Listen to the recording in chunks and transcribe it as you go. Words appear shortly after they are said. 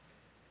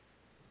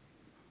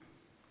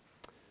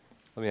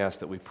Let me ask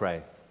that we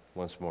pray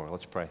once more.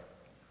 Let's pray.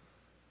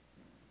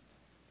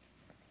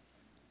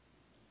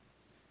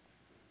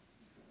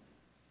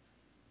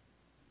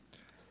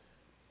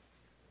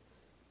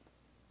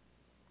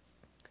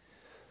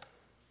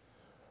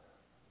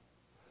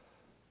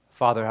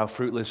 Father, how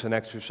fruitless an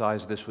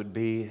exercise this would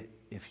be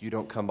if you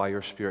don't come by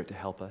your Spirit to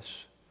help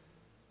us.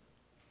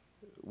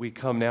 We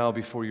come now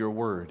before your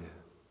word.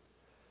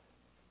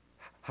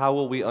 How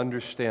will we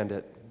understand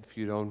it if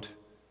you don't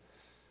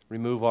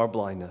remove our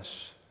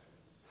blindness?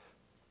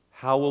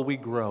 How will we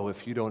grow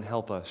if you don't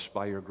help us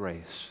by your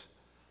grace?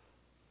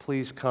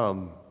 Please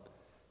come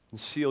and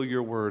seal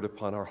your word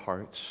upon our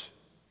hearts.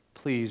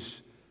 Please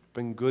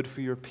bring good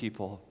for your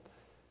people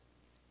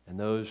and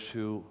those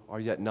who are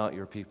yet not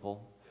your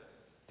people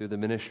through the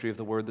ministry of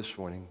the word this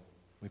morning.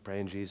 We pray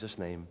in Jesus'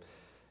 name.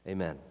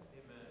 Amen.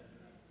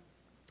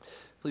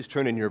 Please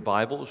turn in your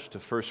Bibles to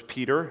 1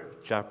 Peter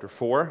chapter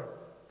 4.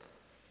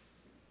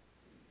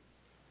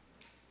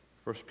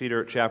 1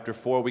 Peter chapter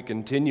 4, we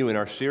continue in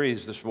our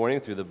series this morning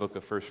through the book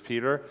of 1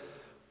 Peter.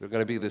 We're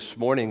going to be this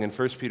morning in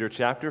 1 Peter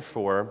chapter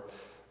 4,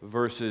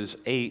 verses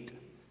 8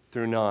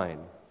 through 9.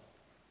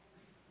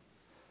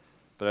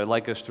 But I'd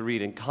like us to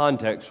read in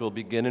context. We'll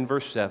begin in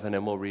verse 7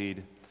 and we'll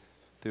read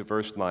through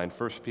verse 9.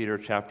 1 Peter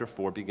chapter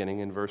 4, beginning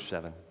in verse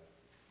 7.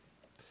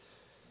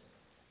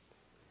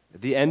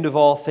 The end of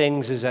all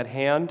things is at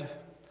hand.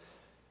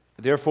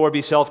 Therefore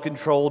be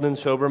self-controlled and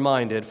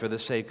sober-minded for the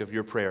sake of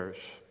your prayers.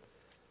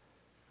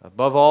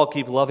 Above all,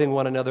 keep loving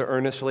one another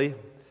earnestly,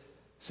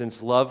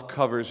 since love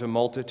covers a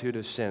multitude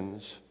of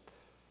sins.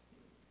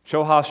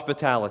 Show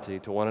hospitality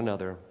to one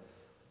another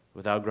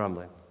without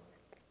grumbling.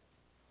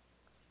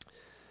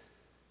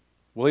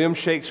 William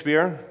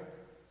Shakespeare,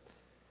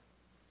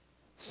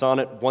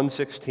 Sonnet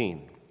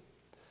 116.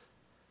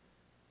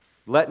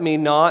 Let me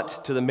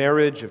not to the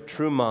marriage of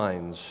true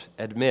minds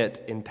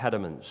admit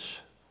impediments.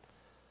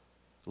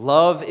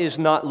 Love is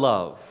not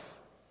love,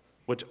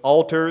 which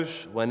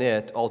alters when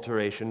it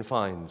alteration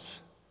finds,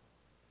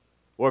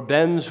 or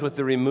bends with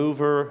the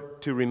remover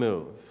to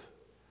remove.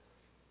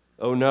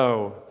 Oh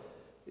no,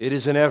 it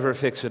is an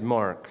ever-fixed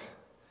mark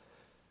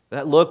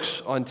that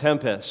looks on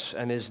tempests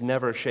and is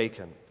never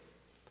shaken.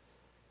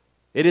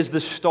 It is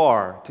the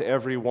star to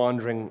every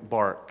wandering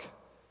bark,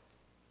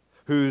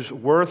 whose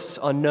worth's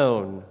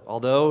unknown,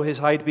 although his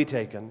height be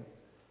taken.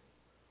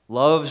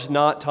 Love's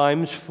not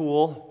time's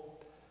fool,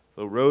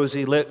 though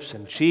rosy lips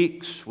and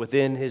cheeks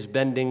within his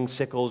bending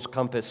sickle's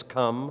compass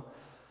come.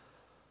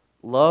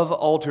 Love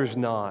alters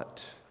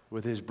not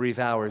with his brief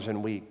hours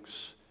and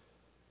weeks,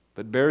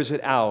 but bears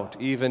it out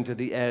even to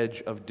the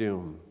edge of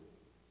doom.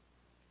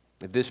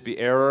 If this be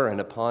error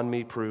and upon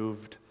me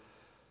proved,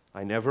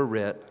 I never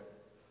writ,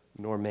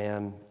 nor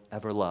man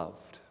ever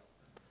loved.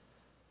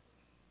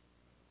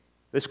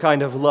 This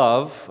kind of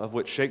love, of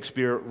which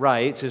Shakespeare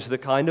writes, is the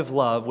kind of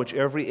love which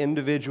every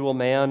individual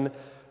man,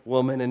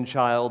 woman, and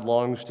child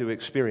longs to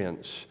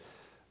experience.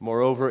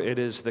 Moreover, it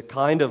is the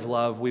kind of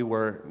love we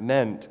were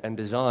meant and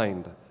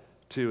designed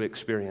to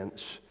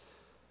experience.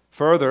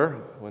 Further,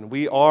 when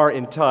we are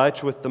in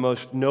touch with the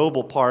most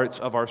noble parts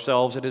of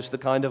ourselves, it is the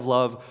kind of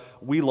love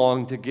we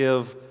long to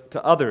give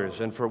to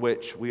others and for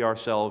which we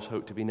ourselves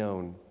hope to be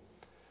known.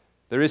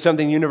 There is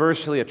something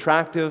universally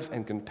attractive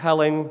and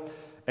compelling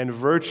and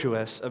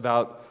virtuous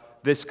about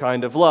this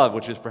kind of love,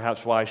 which is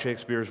perhaps why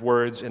Shakespeare's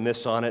words in this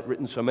sonnet,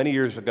 written so many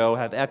years ago,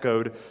 have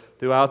echoed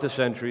throughout the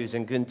centuries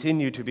and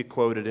continue to be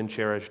quoted and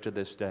cherished to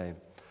this day.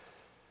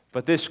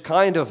 But this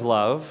kind of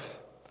love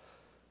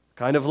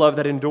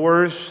that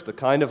endures, the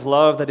kind of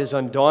love that is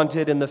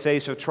undaunted in the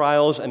face of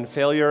trials and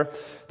failure,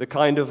 the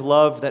kind of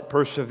love that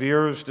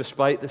perseveres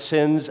despite the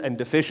sins and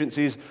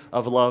deficiencies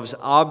of love's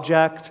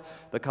object,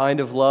 the kind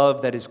of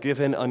love that is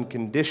given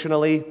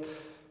unconditionally,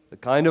 the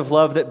kind of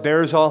love that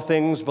bears all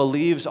things,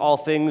 believes all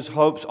things,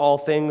 hopes all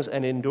things,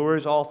 and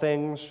endures all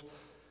things.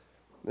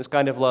 This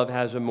kind of love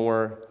has a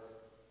more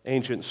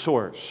ancient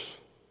source.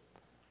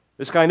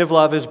 This kind of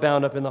love is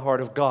bound up in the heart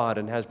of God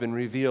and has been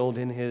revealed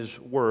in His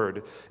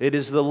Word. It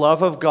is the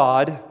love of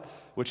God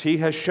which He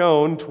has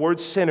shown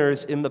towards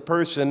sinners in the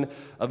person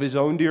of His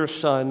own dear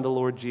Son, the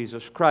Lord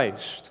Jesus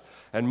Christ.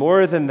 And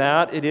more than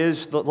that, it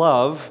is the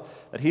love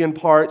that He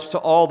imparts to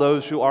all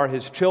those who are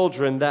His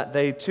children, that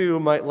they too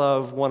might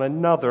love one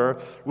another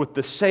with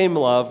the same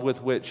love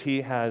with which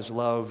He has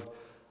loved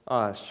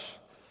us.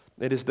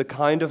 It is the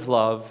kind of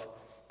love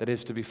that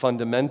is to be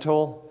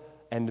fundamental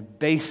and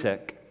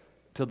basic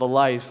to the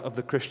life of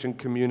the Christian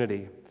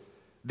community.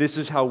 This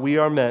is how we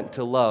are meant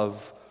to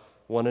love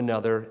one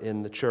another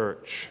in the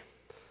church.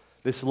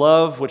 This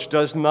love which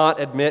does not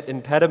admit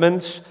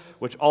impediments,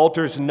 which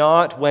alters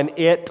not when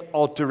it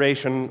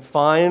alteration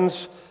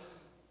finds,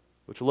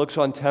 which looks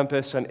on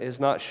tempests and is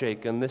not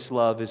shaken. This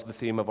love is the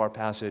theme of our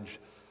passage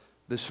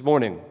this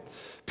morning.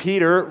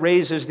 Peter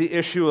raises the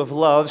issue of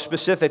love,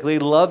 specifically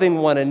loving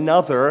one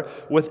another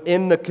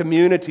within the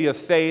community of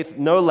faith,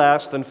 no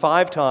less than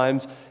 5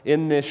 times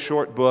in this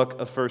short book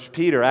of 1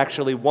 Peter,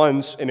 actually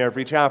once in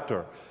every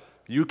chapter.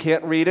 You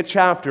can't read a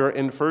chapter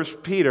in 1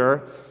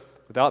 Peter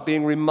without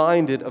being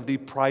reminded of the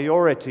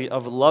priority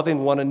of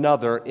loving one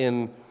another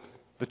in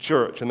the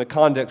church, in the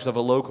context of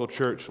a local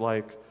church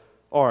like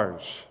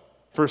ours.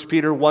 1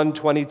 Peter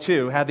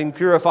 1:22, having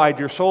purified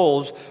your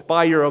souls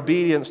by your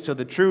obedience to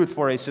the truth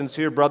for a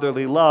sincere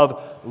brotherly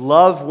love,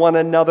 love one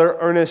another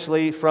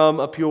earnestly from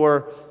a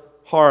pure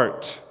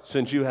heart,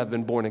 since you have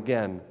been born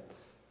again.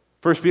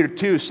 1 Peter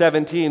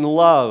 2:17,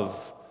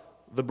 love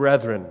the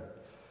brethren.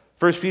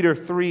 1 Peter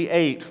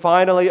 3:8,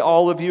 finally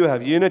all of you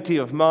have unity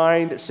of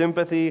mind,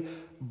 sympathy,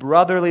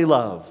 brotherly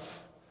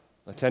love,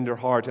 a tender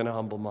heart and a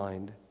humble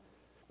mind.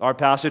 Our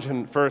passage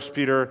in 1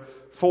 Peter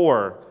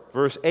 4,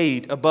 Verse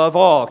 8, above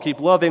all, keep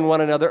loving one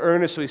another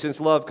earnestly,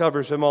 since love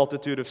covers a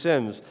multitude of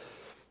sins.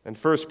 And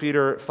 1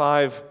 Peter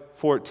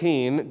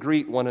 5:14,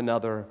 greet one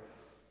another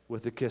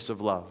with a kiss of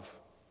love.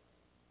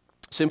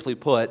 Simply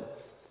put,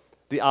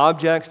 the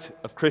object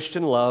of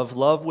Christian love,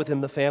 love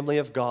within the family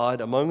of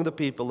God, among the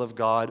people of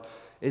God,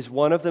 is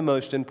one of the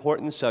most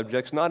important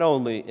subjects, not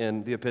only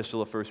in the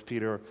epistle of 1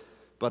 Peter,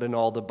 but in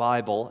all the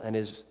Bible, and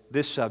is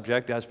this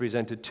subject as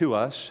presented to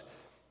us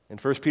in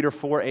 1 Peter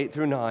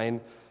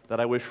 4:8-9, that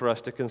I wish for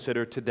us to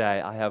consider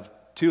today. I have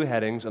two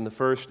headings, and the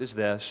first is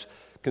this.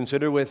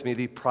 Consider with me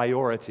the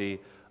priority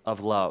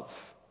of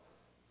love.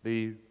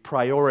 The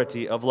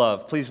priority of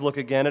love. Please look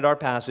again at our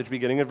passage,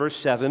 beginning at verse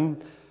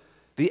 7.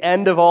 The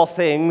end of all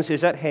things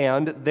is at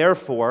hand,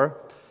 therefore,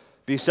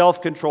 be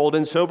self-controlled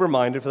and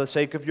sober-minded for the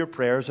sake of your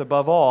prayers.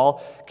 Above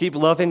all, keep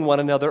loving one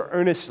another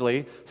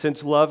earnestly,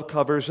 since love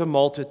covers a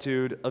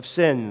multitude of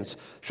sins.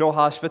 Show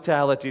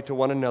hospitality to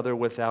one another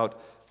without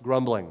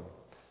grumbling.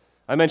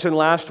 I mentioned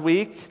last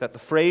week that the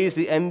phrase,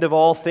 the end of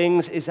all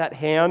things is at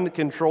hand,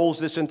 controls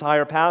this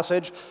entire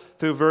passage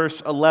through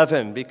verse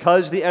 11.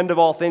 Because the end of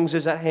all things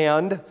is at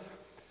hand,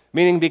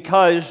 meaning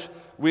because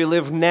we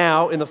live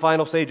now in the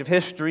final stage of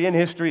history, and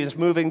history is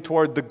moving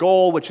toward the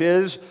goal, which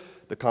is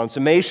the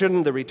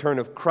consummation, the return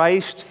of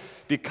Christ.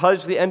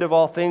 Because the end of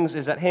all things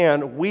is at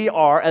hand, we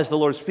are, as the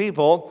Lord's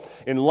people,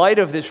 in light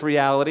of this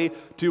reality,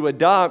 to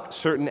adopt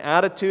certain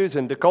attitudes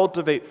and to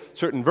cultivate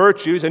certain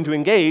virtues and to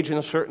engage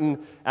in certain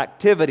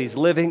activities,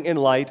 living in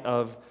light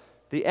of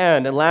the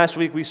end. And last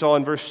week we saw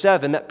in verse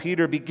 7 that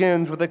Peter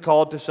begins with a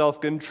call to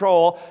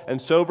self-control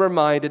and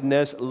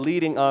sober-mindedness,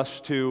 leading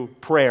us to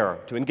prayer,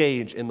 to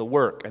engage in the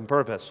work and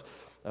purpose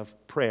of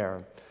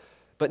prayer.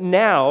 But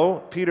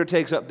now Peter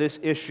takes up this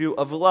issue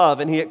of love,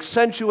 and he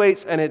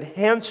accentuates and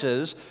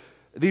enhances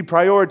the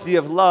priority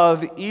of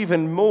love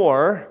even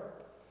more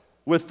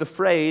with the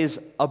phrase,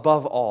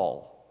 above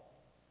all.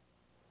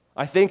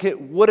 I think it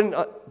wouldn't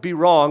be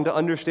wrong to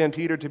understand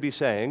Peter to be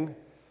saying,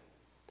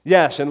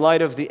 yes, in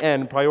light of the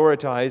end,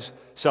 prioritize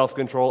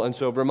self-control and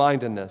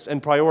sober-mindedness,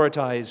 and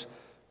prioritize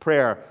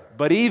prayer.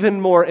 But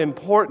even more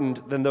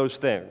important than those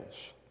things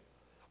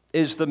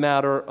is the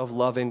matter of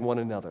loving one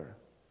another.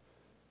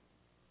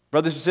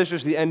 Brothers and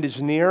sisters, the end is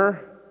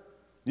near.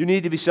 You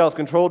need to be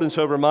self-controlled and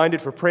sober-minded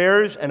for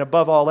prayers, and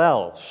above all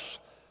else,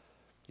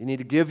 you need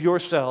to give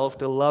yourself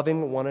to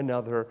loving one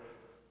another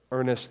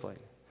earnestly.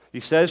 He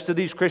says to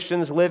these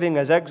Christians living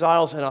as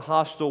exiles in a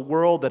hostile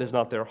world that is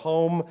not their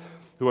home,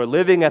 who are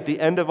living at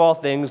the end of all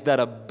things, that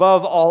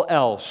above all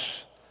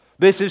else,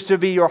 this is to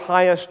be your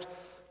highest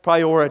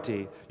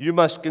priority. You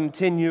must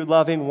continue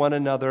loving one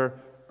another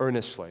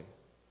earnestly.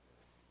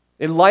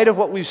 In light of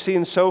what we've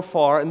seen so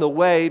far and the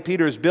way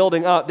Peter is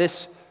building up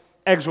this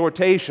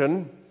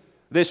exhortation,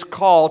 this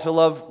call to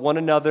love one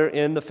another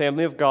in the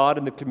family of God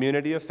and the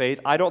community of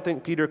faith, I don't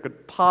think Peter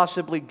could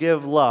possibly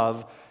give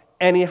love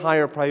any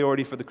higher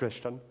priority for the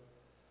Christian.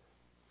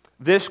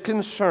 This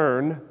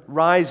concern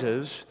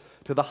rises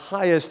to the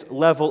highest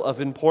level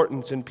of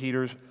importance in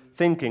Peter's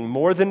thinking.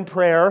 More than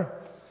prayer,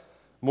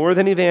 more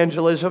than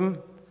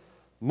evangelism,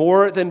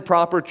 more than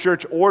proper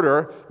church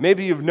order.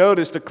 Maybe you've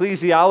noticed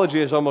ecclesiology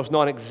is almost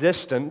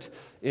non-existent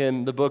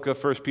in the book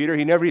of 1 Peter.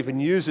 He never even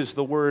uses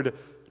the word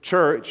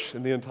church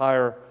in the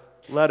entire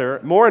letter.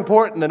 More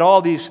important than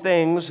all these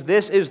things,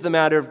 this is the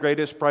matter of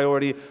greatest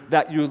priority,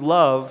 that you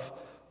love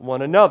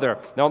one another.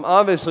 Now, I'm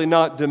obviously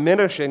not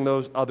diminishing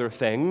those other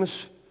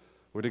things.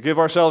 We're to give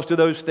ourselves to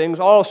those things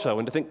also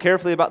and to think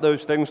carefully about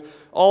those things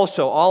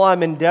also. All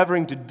I'm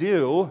endeavoring to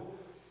do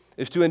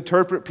is to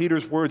interpret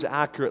Peter's words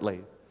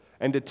accurately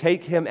and to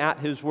take him at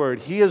his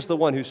word. He is the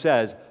one who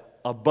says,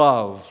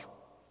 above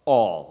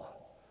all.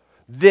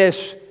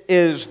 This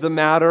is the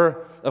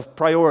matter of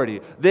priority.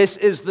 This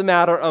is the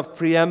matter of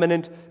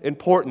preeminent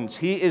importance.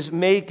 He is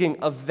making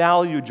a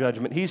value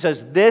judgment. He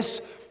says this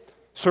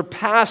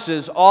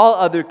surpasses all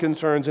other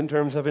concerns in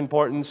terms of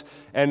importance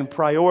and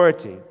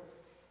priority.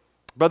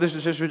 Brothers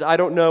and sisters, I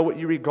don't know what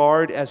you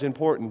regard as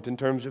important in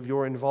terms of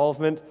your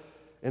involvement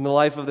in the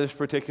life of this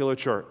particular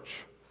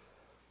church.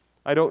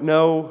 I don't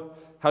know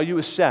how you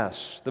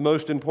assess the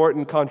most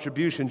important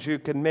contributions you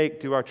can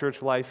make to our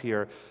church life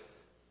here.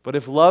 But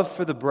if love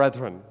for the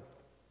brethren,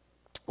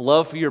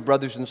 love for your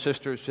brothers and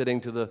sisters sitting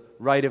to the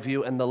right of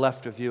you and the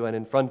left of you and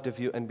in front of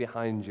you and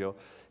behind you,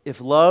 if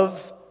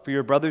love for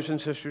your brothers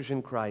and sisters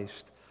in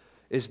Christ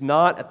is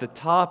not at the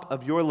top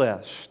of your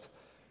list,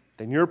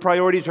 then your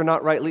priorities are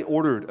not rightly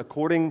ordered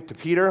according to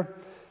Peter,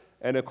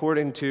 and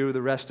according to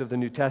the rest of the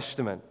New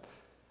Testament.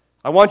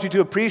 I want you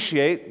to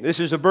appreciate this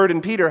is a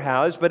burden Peter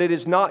has, but it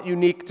is not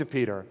unique to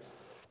Peter.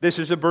 This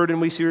is a burden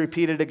we see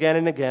repeated again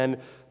and again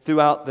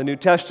throughout the New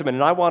Testament.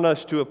 And I want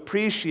us to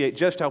appreciate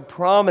just how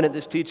prominent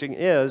this teaching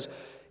is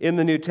in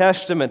the New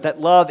Testament,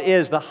 that love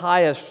is the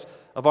highest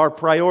of our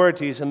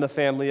priorities in the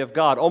family of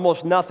God.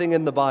 Almost nothing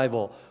in the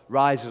Bible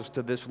rises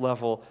to this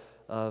level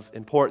of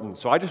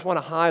importance. So I just want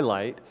to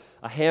highlight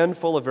a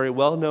handful of very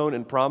well-known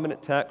and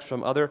prominent texts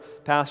from other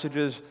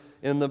passages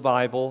in the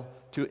Bible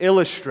to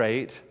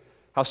illustrate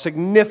how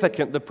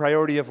significant the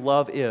priority of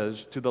love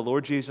is to the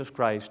Lord Jesus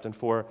Christ and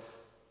for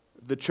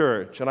the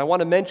church. And I want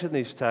to mention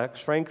these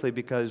texts, frankly,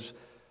 because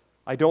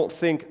I don't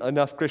think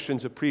enough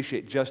Christians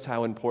appreciate just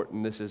how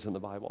important this is in the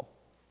Bible.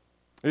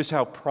 Just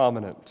how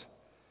prominent,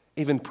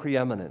 even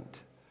preeminent,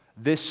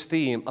 this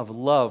theme of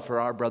love for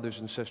our brothers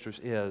and sisters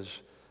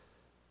is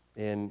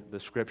in the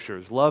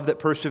Scriptures. Love that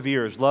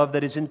perseveres, love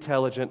that is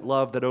intelligent,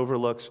 love that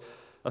overlooks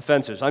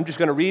offenses. I'm just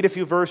going to read a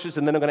few verses,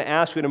 and then I'm going to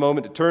ask you in a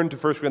moment to turn to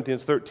 1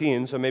 Corinthians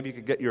 13, so maybe you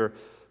could get your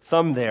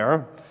thumb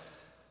there.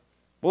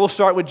 We'll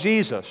start with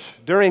Jesus.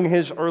 During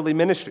his earthly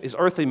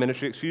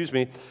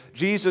ministry,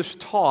 Jesus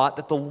taught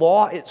that the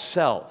law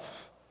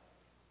itself,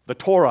 the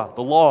Torah,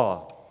 the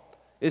law,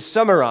 is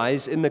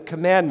summarized in the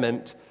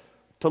commandment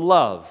to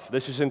love.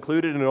 This is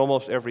included in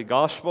almost every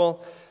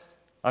gospel.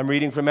 I'm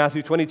reading from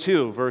Matthew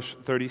 22, verse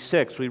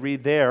 36. We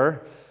read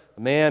there, a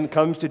man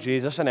comes to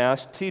Jesus and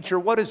asks, "Teacher,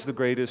 what is the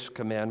greatest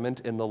commandment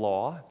in the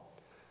law?"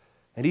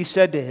 And he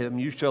said to him,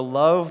 "You shall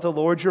love the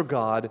Lord your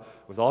God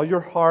with all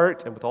your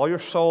heart and with all your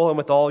soul and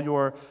with all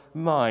your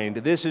mind.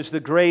 This is the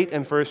great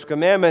and first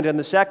commandment, and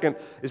the second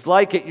is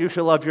like it, you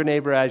shall love your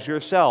neighbor as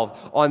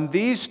yourself. On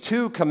these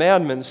two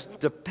commandments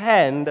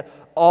depend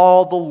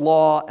all the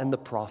law and the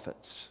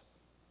prophets."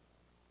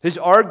 His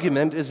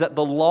argument is that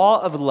the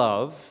law of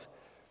love,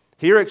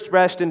 here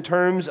expressed in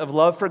terms of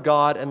love for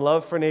God and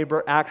love for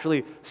neighbor,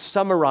 actually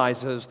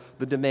summarizes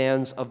the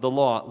demands of the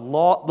law.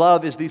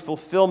 Love is the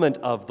fulfillment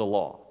of the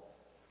law.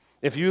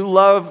 If you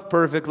love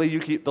perfectly, you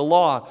keep the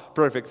law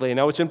perfectly.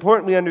 Now, it's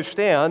important we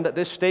understand that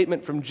this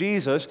statement from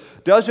Jesus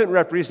doesn't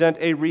represent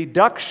a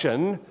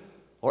reduction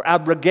or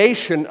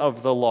abrogation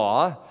of the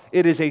law.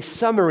 It is a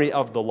summary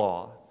of the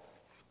law.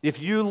 If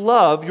you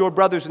love your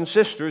brothers and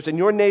sisters and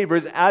your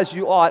neighbors as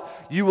you ought,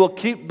 you will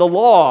keep the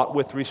law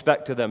with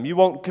respect to them. You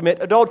won't commit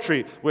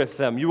adultery with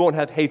them. You won't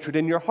have hatred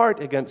in your heart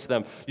against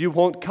them. You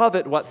won't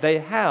covet what they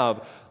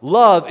have.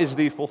 Love is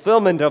the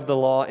fulfillment of the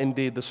law,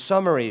 indeed, the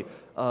summary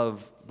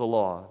of the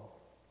law.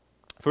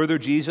 Further,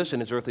 Jesus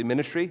in his earthly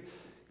ministry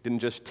didn't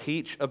just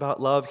teach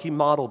about love, he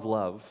modeled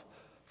love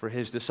for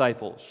his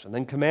disciples and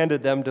then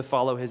commanded them to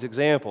follow his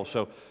example.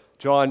 So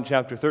John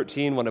chapter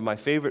 13, one of my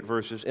favorite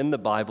verses in the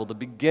Bible, the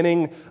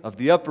beginning of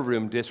the upper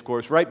room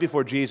discourse, right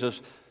before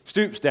Jesus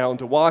stoops down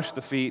to wash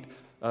the feet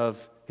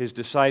of his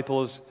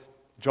disciples.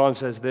 John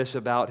says this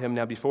about him: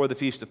 "Now before the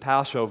feast of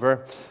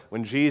Passover,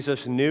 when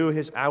Jesus knew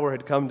his hour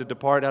had come to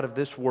depart out of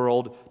this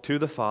world to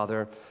the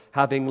Father,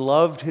 having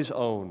loved his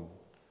own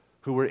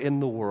who were in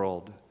the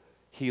world,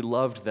 he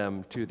loved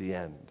them to the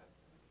end."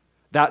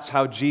 That's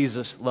how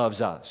Jesus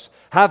loves us.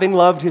 Having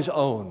loved his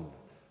own,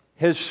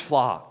 his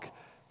flock,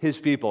 his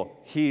people,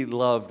 he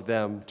loved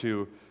them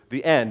to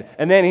the end.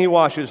 And then he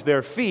washes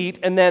their feet,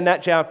 and then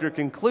that chapter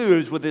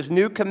concludes with this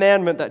new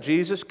commandment that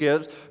Jesus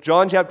gives.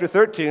 John chapter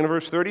 13,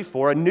 verse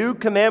 34, "A new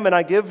commandment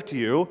I give to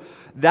you,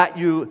 that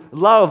you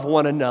love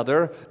one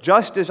another.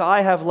 Just as I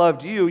have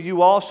loved you,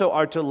 you also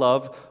are to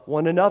love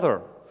one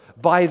another.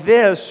 By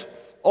this,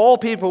 all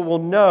people will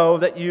know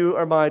that you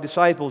are my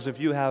disciples if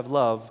you have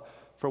love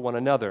for one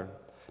another."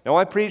 Now,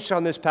 I preached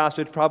on this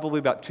passage probably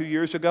about 2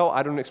 years ago.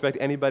 I don't expect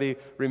anybody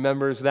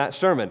remembers that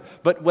sermon.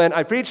 But when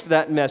I preached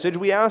that message,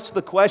 we asked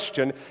the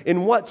question,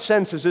 in what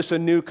sense is this a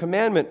new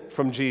commandment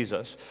from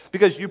Jesus?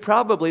 Because you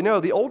probably know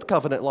the Old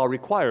Covenant law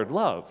required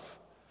love.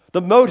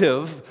 The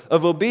motive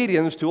of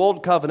obedience to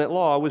Old Covenant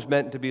law was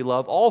meant to be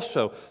love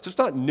also. So it's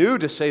not new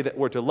to say that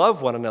we're to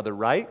love one another,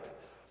 right?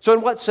 So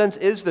in what sense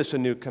is this a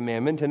new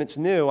commandment? And it's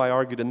new, I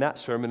argued in that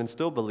sermon, and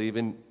still believe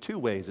in two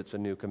ways it's a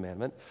new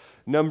commandment.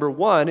 Number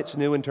one, it's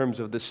new in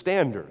terms of the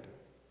standard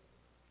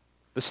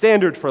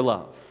for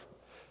love.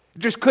 It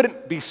just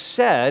couldn't be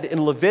said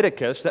in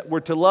Leviticus that we're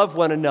to love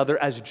one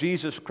another as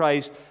Jesus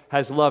Christ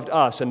has loved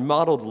us and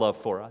modeled love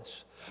for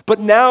us. But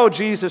now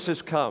Jesus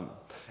has come,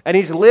 and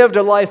he's lived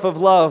a life of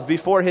love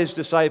before his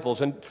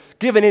disciples and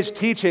given his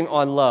teaching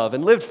on love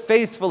and lived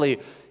faithfully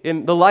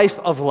in the life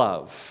of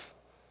love.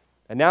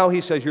 And now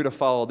he says you're to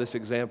follow this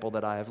example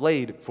that I have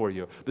laid for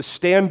you. The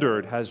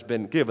standard has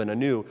been given, a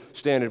new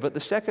standard. But the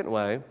second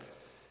way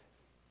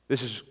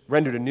this is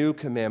rendered a new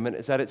commandment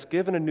is that it's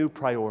given a new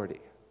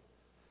priority.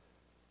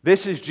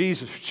 This is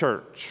Jesus'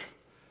 church,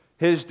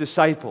 his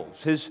disciples,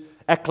 his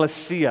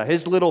ecclesia,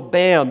 his little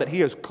band that he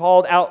has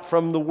called out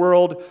from the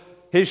world.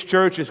 His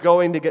church is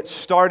going to get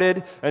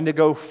started and to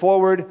go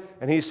forward.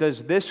 And he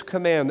says, this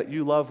command that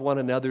you love one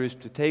another is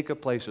to take a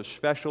place of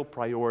special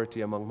priority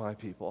among my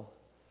people.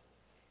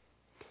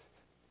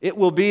 It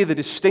will be the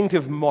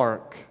distinctive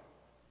mark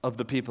of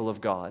the people of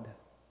God.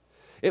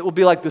 It will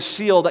be like the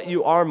seal that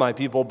you are my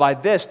people. By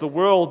this, the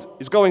world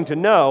is going to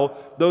know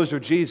those are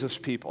Jesus'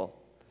 people.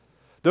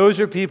 Those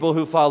are people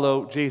who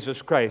follow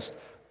Jesus Christ.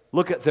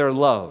 Look at their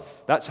love.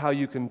 That's how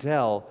you can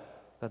tell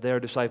that they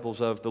are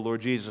disciples of the Lord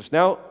Jesus.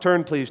 Now,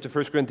 turn please to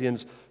 1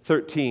 Corinthians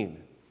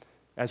 13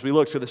 as we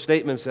look to the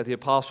statements that the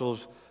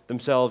apostles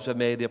themselves have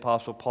made, the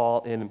apostle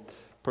Paul in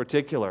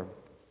particular.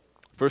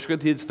 1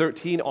 Corinthians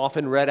 13,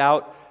 often read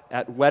out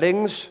at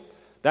weddings.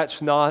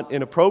 That's not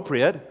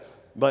inappropriate,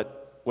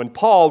 but when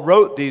Paul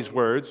wrote these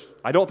words,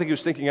 I don't think he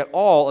was thinking at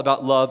all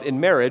about love in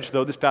marriage,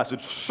 though this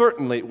passage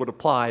certainly would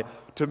apply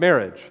to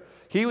marriage.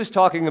 He was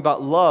talking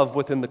about love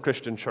within the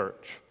Christian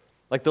church,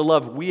 like the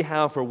love we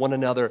have for one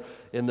another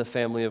in the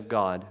family of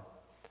God.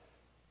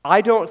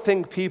 I don't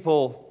think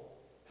people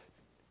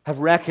have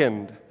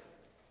reckoned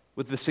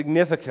with the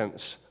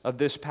significance of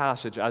this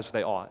passage as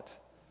they ought.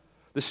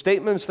 The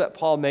statements that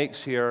Paul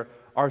makes here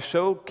are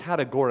so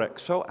categoric,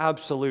 so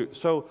absolute,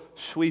 so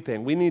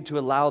sweeping. We need to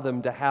allow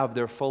them to have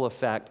their full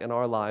effect in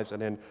our lives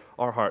and in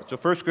our hearts. So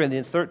 1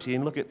 Corinthians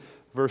 13, look at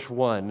verse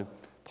 1.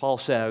 Paul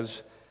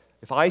says,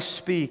 "If I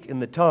speak in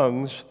the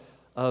tongues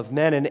of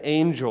men and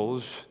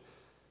angels,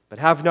 but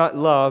have not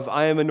love,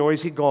 I am a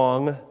noisy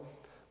gong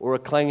or a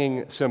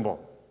clanging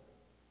cymbal.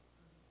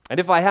 And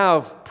if I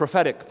have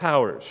prophetic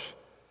powers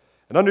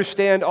and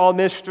understand all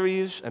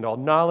mysteries and all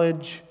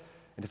knowledge,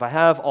 and if I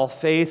have all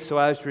faith so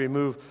as to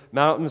remove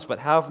mountains but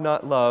have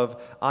not love,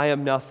 I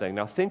am nothing."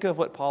 Now think of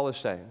what Paul is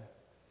saying.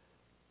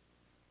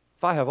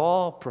 If I have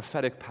all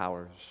prophetic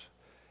powers,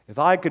 if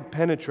I could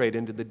penetrate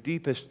into the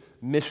deepest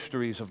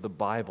mysteries of the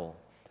Bible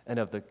and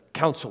of the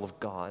counsel of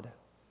God,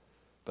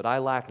 but I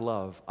lack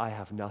love, I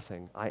have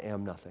nothing, I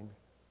am nothing.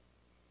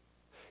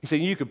 He's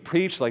saying you could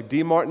preach like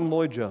D. Martin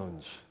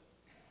Lloyd-Jones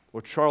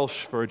or Charles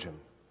Spurgeon,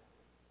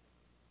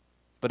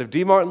 but if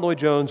D. Martin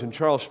Lloyd-Jones and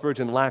Charles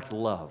Spurgeon lacked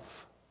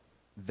love,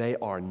 they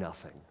are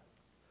nothing.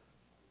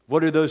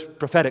 What do those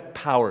prophetic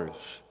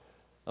powers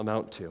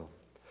amount to?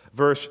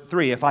 Verse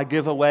 3, "If I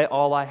give away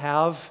all I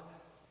have,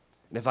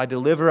 and if I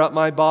deliver up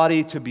my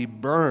body to be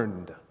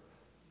burned,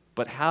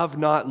 but have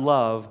not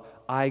love,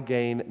 I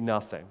gain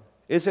nothing."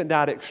 Isn't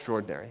that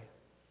extraordinary?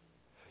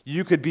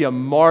 You could be a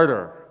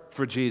martyr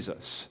for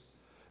Jesus,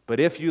 but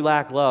if you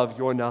lack love,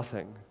 you're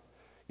nothing.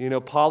 You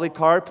know,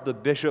 Polycarp, the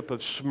bishop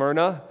of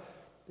Smyrna,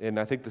 in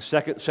I think the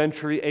 2nd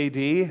century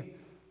AD,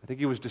 I think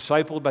he was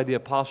discipled by the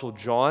Apostle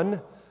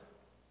John.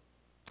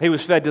 He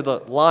was fed to the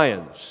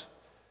lions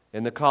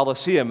in the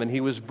Colosseum, and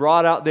he was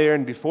brought out there,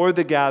 and before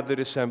the gathered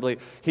assembly,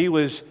 he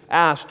was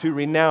asked to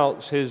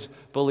renounce his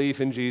belief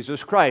in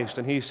Jesus Christ.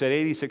 And he said,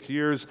 86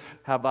 years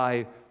have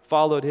I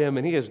followed him,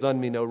 and he has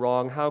done me no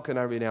wrong. How can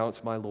I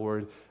renounce my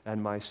Lord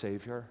and my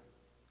Savior?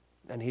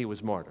 And he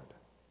was martyred.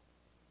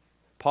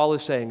 Paul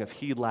is saying if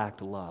he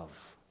lacked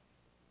love,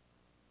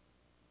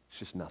 it's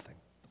just nothing.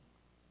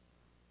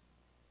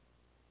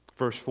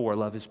 Verse 4,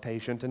 "Love is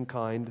patient and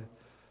kind.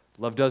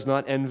 Love does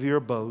not envy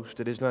or boast.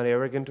 It is not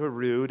arrogant or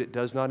rude. It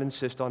does not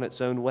insist on its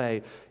own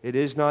way. It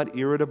is not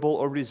irritable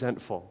or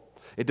resentful.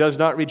 It does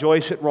not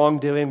rejoice at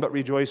wrongdoing, but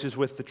rejoices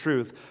with the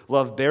truth.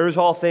 Love bears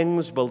all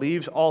things,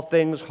 believes all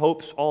things,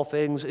 hopes all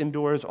things,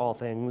 endures all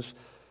things.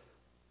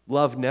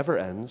 Love never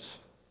ends.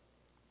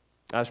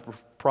 As for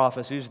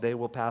prophecies, they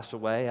will pass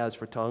away. As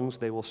for tongues,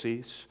 they will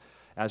cease.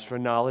 As for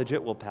knowledge,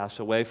 it will pass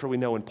away. For we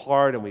know in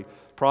part and we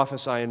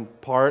prophesy in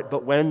part,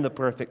 but when the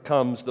perfect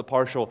comes, the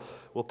partial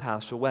will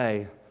pass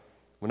away.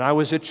 When I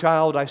was a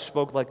child, I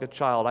spoke like a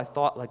child. I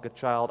thought like a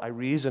child. I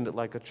reasoned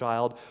like a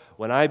child.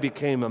 When I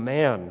became a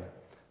man,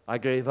 I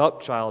gave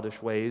up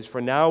childish ways.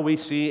 For now we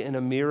see in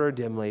a mirror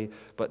dimly,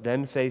 but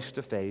then face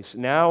to face.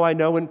 Now I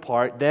know in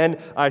part, then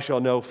I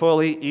shall know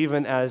fully,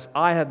 even as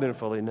I have been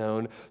fully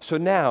known. So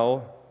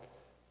now,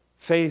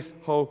 faith,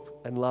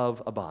 hope, and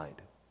love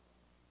abide.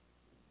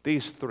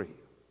 These three.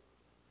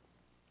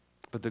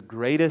 But the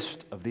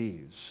greatest of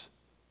these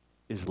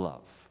is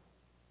love.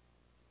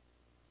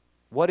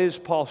 What is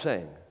Paul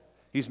saying?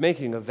 He's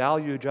making a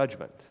value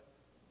judgment.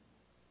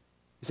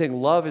 He's saying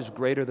love is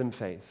greater than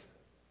faith.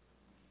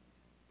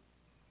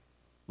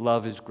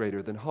 Love is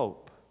greater than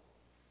hope.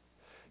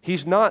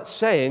 He's not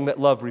saying that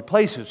love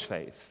replaces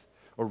faith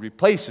or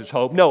replaces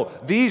hope. No,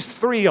 these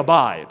three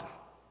abide.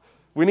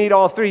 We need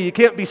all three. You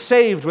can't be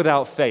saved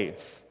without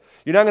faith.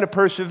 You're not going to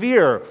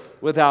persevere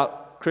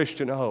without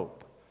Christian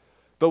hope.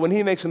 But when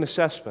he makes an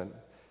assessment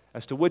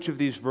as to which of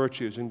these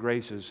virtues and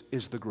graces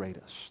is the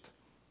greatest,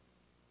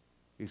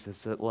 he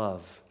says that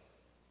love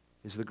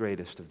is the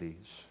greatest of these.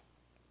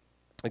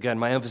 Again,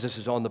 my emphasis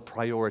is on the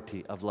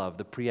priority of love,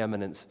 the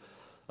preeminence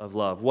of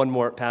love. One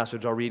more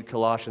passage I'll read,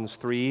 Colossians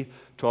 3,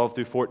 12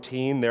 through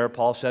 14. There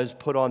Paul says,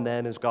 "Put on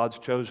then as God's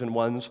chosen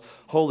ones,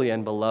 holy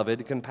and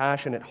beloved,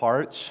 compassionate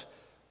hearts.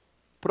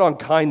 Put on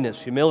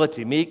kindness,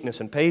 humility, meekness,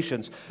 and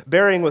patience,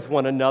 bearing with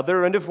one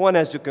another, and if one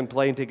has a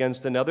complaint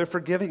against another,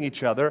 forgiving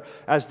each other,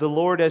 as the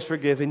Lord has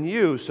forgiven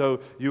you,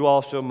 so you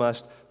also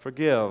must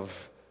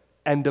forgive.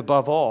 And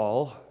above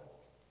all,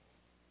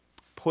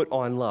 put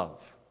on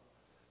love,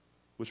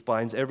 which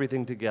binds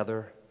everything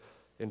together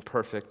in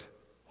perfect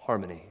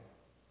harmony."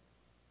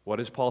 What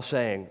is Paul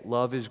saying?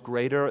 Love is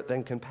greater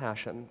than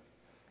compassion.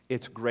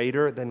 It's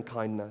greater than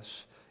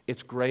kindness.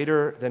 It's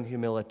greater than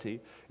humility.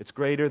 It's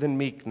greater than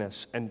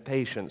meekness and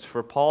patience.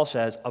 For Paul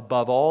says,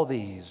 above all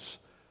these,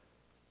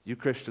 you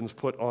Christians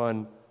put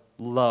on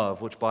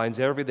love, which binds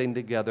everything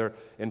together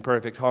in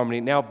perfect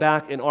harmony. Now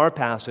back in our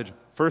passage,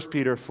 1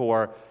 Peter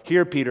 4,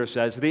 here Peter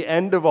says, the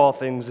end of all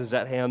things is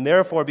at hand.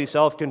 Therefore be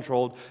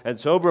self-controlled and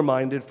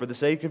sober-minded for the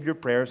sake of your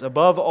prayers.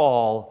 Above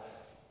all,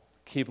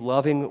 keep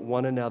loving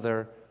one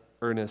another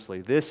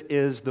earnestly. This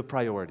is the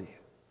priority.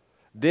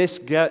 This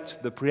gets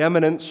the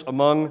preeminence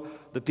among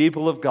the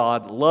people of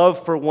God,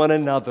 love for one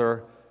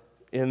another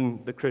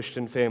in the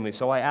Christian family.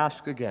 So I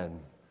ask again,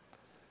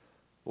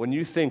 when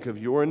you think of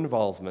your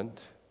involvement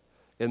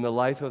in the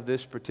life of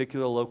this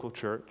particular local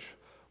church,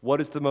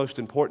 what is the most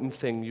important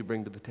thing you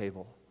bring to the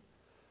table?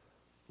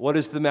 What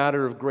is the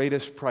matter of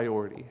greatest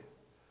priority?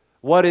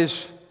 What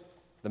is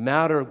the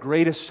matter of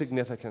greatest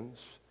significance?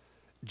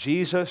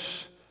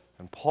 Jesus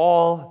and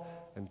Paul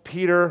and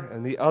Peter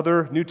and the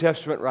other New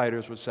Testament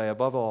writers would say,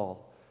 above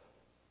all,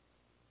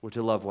 we're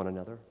to love one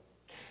another.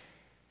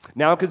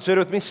 Now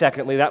consider with me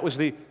secondly, that was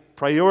the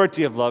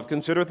priority of love.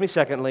 Consider with me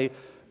secondly,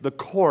 the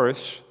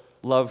course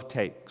love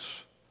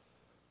takes.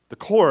 The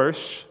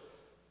course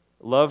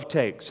love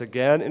takes.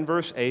 Again in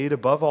verse 8,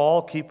 above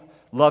all, keep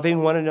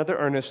loving one another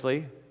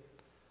earnestly,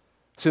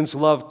 since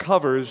love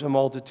covers a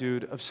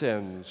multitude of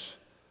sins.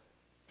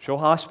 Show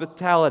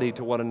hospitality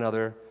to one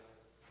another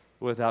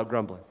without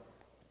grumbling.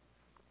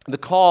 The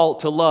call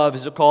to love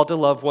is a call to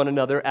love one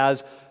another,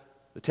 as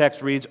the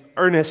text reads,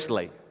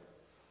 earnestly.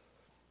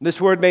 This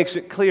word makes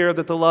it clear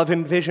that the love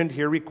envisioned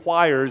here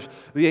requires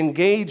the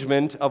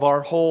engagement of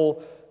our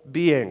whole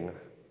being.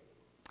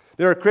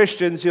 There are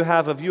Christians who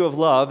have a view of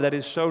love that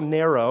is so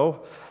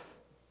narrow,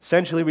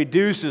 essentially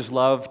reduces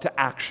love to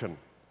action.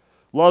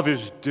 Love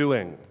is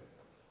doing.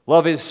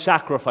 Love is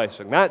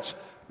sacrificing. That's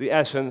the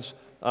essence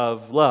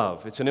of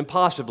love. It's an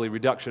impossibly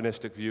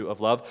reductionistic view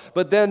of love.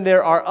 But then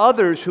there are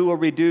others who will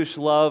reduce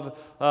love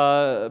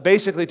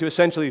basically to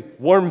essentially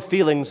warm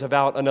feelings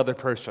about another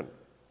person.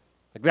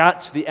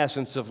 That's the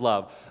essence of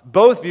love.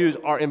 Both views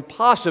are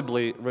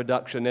impossibly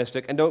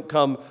reductionistic and don't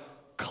come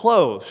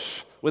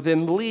close,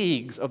 within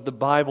leagues of the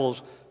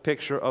Bible's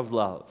picture of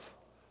love.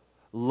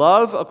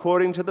 Love,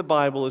 according to the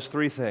Bible, is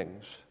three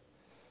things.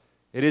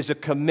 It is a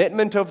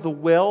commitment of the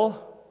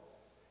will,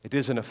 it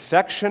is an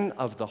affection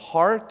of the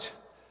heart,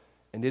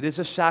 and it is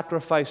a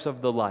sacrifice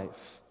of the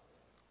life.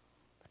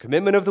 A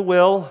commitment of the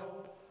will,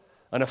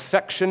 an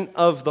affection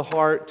of the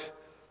heart,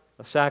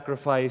 a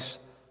sacrifice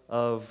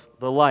of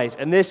the life.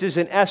 And this is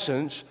in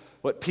essence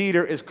what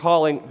Peter is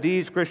calling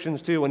these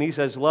Christians to when he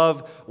says,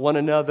 love one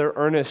another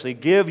earnestly.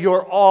 Give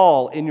your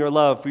all in your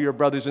love for your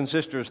brothers and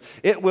sisters.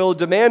 It will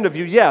demand of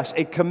you, yes,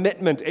 a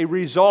commitment, a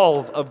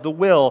resolve of the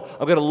will.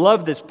 I'm going to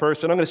love this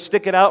person. I'm going to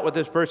stick it out with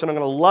this person. I'm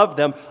going to love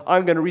them.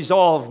 I'm going to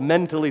resolve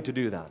mentally to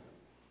do that.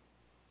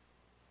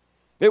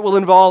 It will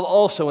involve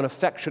also an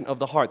affection of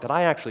the heart, that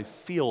I actually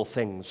feel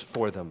things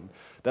for them,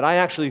 that I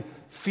actually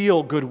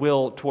feel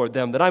goodwill toward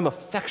them, that I'm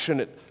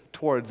affectionate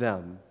toward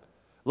them.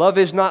 Love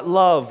is not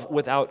love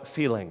without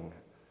feeling.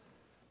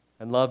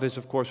 And love is,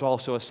 of course,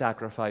 also a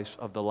sacrifice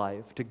of the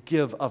life, to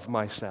give of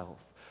myself,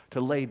 to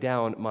lay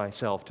down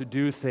myself, to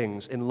do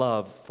things in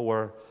love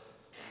for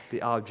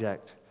the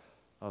object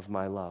of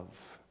my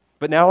love.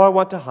 But now I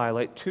want to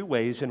highlight two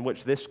ways in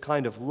which this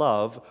kind of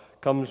love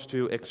comes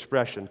to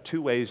expression,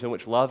 two ways in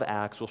which love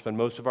acts. We'll spend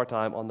most of our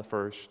time on the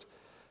first.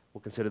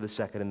 We'll consider the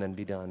second and then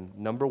be done.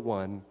 Number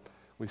one,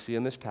 we see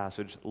in this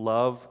passage,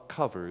 love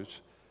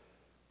covers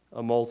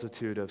a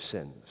multitude of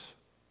sins.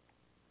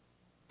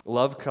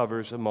 Love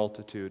covers a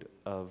multitude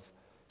of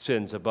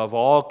sins. Above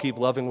all, keep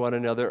loving one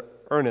another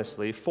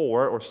earnestly.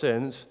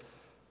 Sins.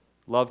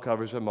 Love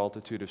covers a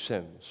multitude of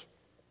sins.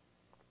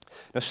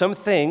 Now, some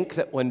think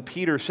that when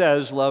Peter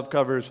says love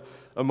covers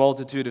a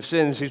multitude of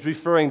sins, he's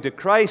referring to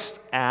Christ's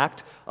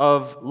act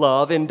of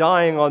love in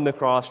dying on the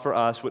cross for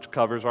us, which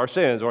covers our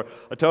sins or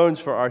atones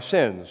for our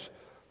sins.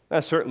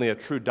 That's certainly a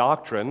true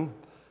doctrine.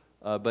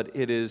 But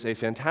it is a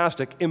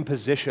fantastic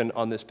imposition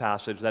on this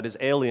passage that is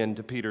alien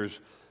to Peter's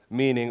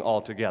meaning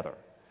altogether.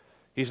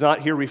 He's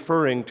not here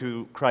referring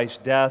to Christ's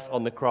death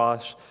on the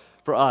cross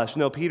for us.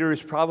 No, Peter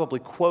is probably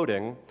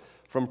quoting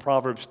from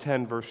Proverbs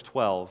 10, verse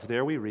 12.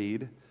 There we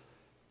read,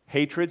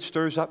 hatred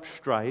stirs up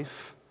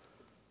strife,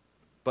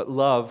 but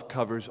love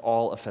covers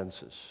all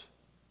offenses.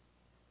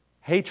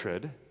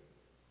 Hatred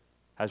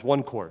has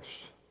one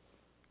course,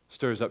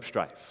 stirs up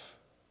strife,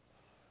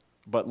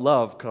 but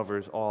love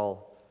covers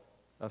all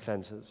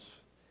offenses.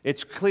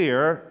 It's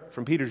clear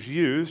from Peter's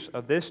use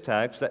of this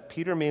text that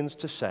Peter means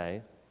to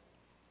say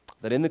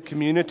that in the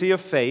community of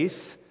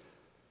faith,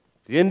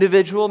 the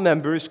individual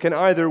members can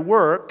either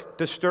work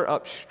to stir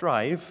up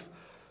strife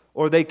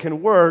or they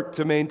can work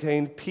to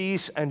maintain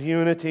peace and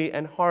unity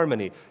and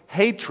harmony.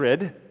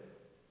 Hatred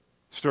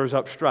stirs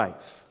up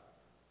strife.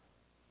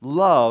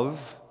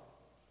 Love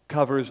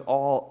covers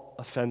all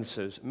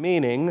offenses,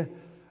 meaning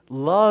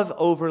love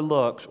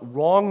overlooks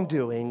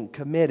wrongdoing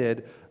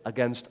committed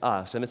against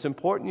us. And it's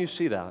important you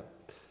see that.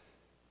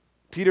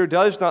 Peter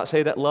does not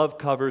say that love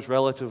covers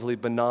relatively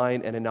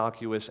benign and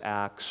innocuous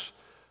acts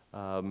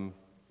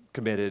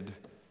committed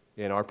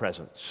in our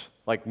presence,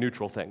 like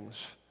neutral things.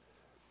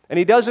 And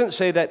he doesn't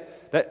say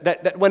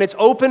that when it's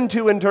open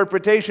to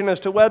interpretation as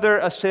to whether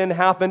a sin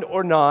happened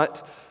or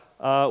not,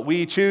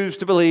 we choose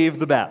to believe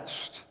the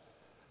best.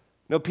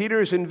 No,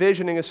 Peter is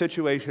envisioning a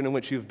situation in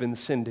which you've been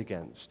sinned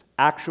against.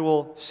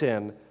 Actual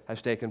sin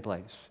has taken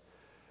place.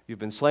 You've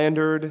been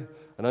slandered,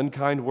 an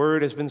unkind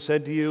word has been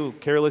said to you, a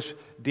careless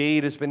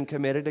deed has been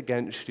committed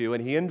against you,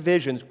 and he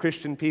envisions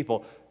Christian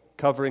people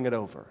covering it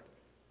over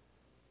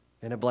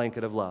in a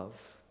blanket of love.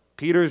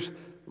 Peter's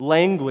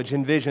language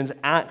envisions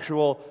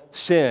actual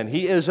sin.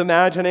 He is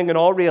imagining in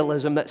all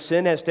realism that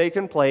sin has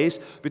taken place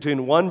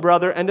between one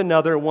brother and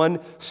another, one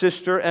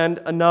sister and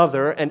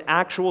another, and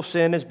actual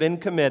sin has been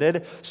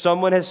committed.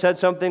 Someone has said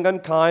something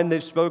unkind,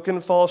 they've spoken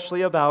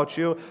falsely about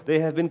you, they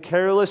have been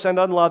careless and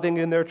unloving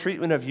in their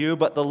treatment of you,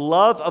 but the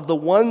love of the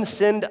one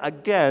sinned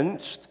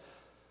against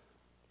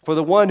for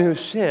the one who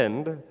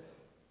sinned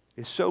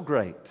is so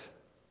great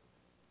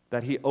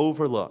that he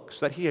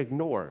overlooks, that he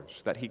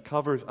ignores, that he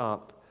covers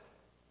up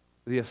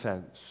the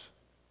offense.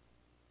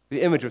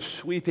 The image of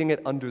sweeping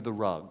it under the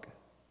rug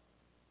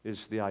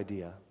is the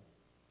idea.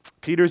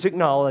 Peter's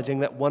acknowledging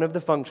that one of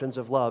the functions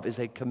of love is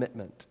a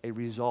commitment, a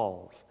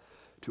resolve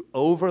to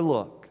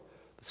overlook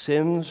the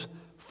sins,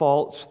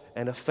 faults,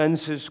 and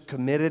offenses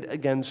committed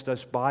against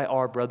us by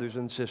our brothers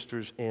and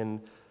sisters in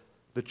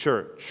the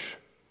church.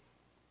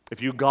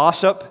 If you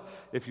gossip,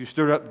 if you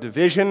stir up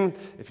division,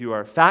 if you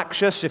are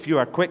factious, if you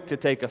are quick to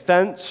take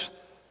offense,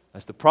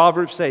 as the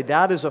Proverbs say,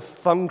 that is a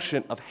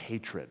function of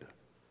hatred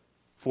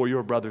for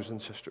your brothers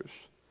and sisters.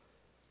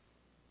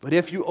 But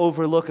if you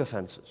overlook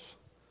offenses,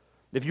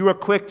 if you are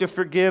quick to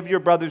forgive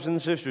your brothers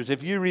and sisters,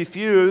 if you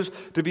refuse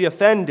to be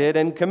offended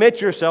and commit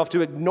yourself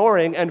to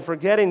ignoring and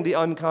forgetting the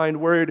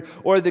unkind word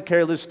or the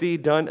careless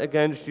deed done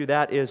against you,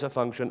 that is a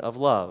function of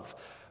love.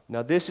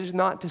 Now, this is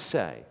not to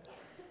say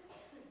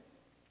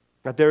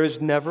that there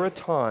is never a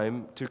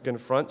time to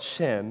confront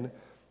sin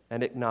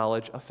and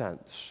acknowledge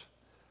offense.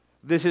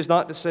 This is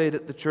not to say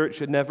that the church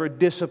should never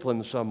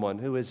discipline someone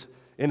who is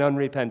in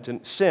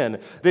unrepentant sin.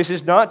 This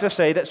is not to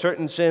say that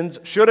certain sins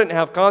shouldn't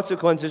have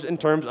consequences in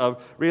terms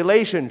of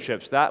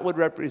relationships. That would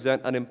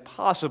represent an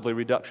impossibly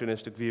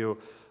reductionistic view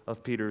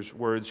of Peter's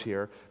words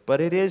here. But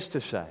it is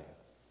to say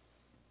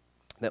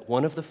that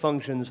one of the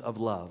functions of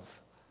love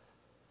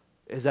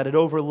is that it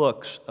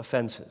overlooks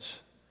offenses,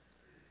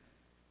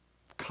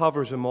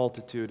 covers a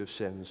multitude of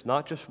sins,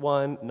 not just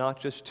one, not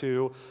just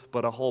two,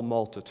 but a whole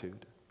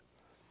multitude.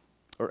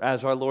 Or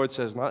as our Lord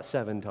says, not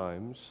 7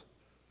 times,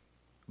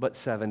 but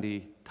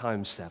 70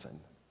 times 7.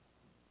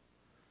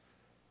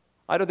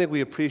 I don't think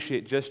we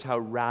appreciate just how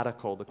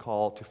radical the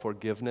call to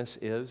forgiveness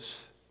is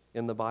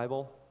in the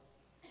Bible.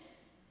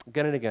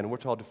 Again and again, we're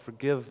told to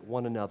forgive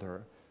one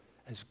another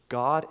as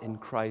God in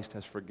Christ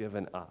has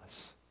forgiven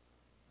us.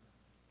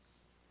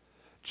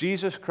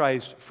 Jesus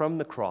Christ from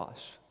the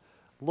cross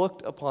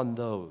looked upon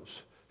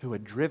those who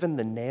had driven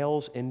the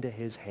nails into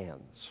his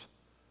hands.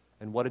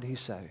 And what did he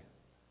say?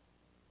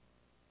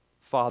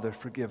 Father,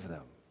 forgive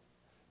them,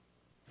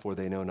 for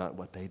they know not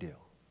what they do.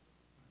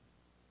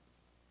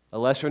 A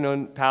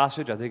lesser-known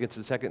passage, I think it's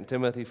in 2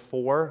 Timothy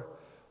 4.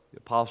 The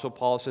Apostle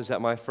Paul says,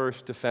 at my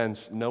first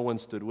defense, no one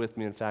stood with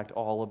me. In fact,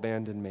 all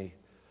abandoned me.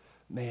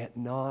 May it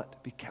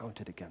not be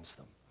counted against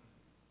them.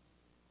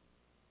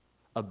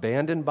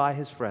 Abandoned by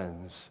his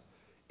friends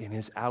in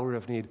his hour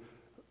of need.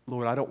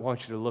 Lord, I don't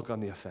want you to look on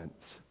the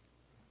offense.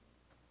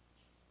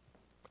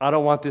 I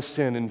don't want this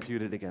sin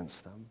imputed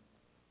against them.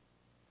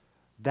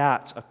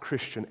 That's a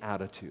Christian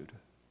attitude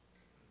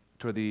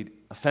toward the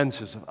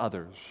offenses of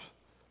others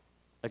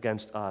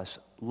against us.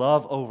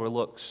 Love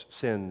overlooks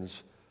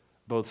sins,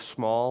 both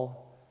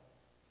small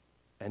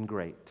and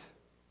great.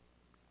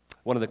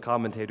 One of the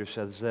commentators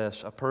says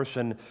this: a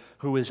person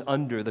who is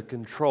under the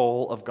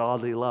control of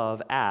godly love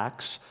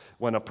acts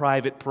when a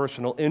private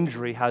personal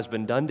injury has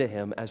been done to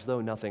him as though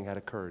nothing had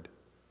occurred.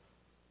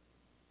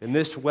 In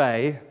this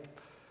way,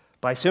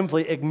 by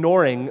simply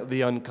ignoring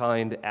the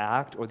unkind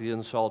act or the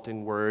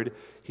insulting word,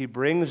 he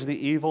brings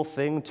the evil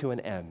thing to an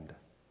end.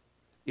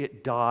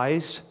 It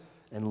dies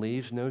and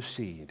leaves no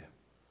seed.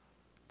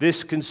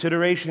 This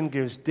consideration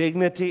gives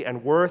dignity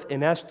and worth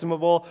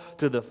inestimable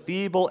to the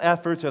feeble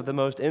efforts of the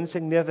most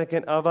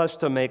insignificant of us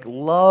to make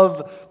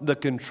love the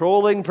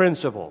controlling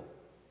principle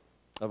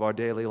of our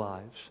daily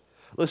lives.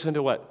 Listen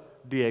to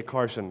what D.A.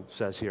 Carson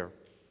says here.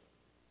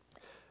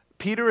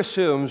 Peter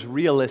assumes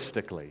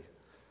realistically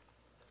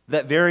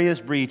that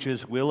various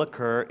breaches will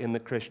occur in the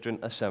Christian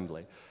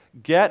assembly.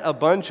 Get a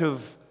bunch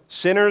of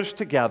sinners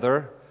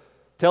together,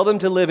 tell them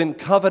to live in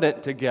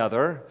covenant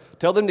together,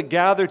 tell them to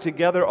gather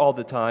together all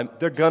the time.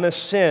 They're going to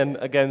sin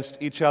against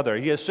each other.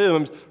 He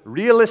assumes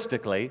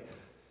realistically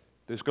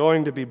there's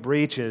going to be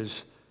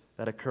breaches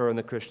that occur in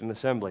the Christian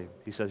assembly.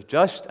 He says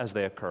just as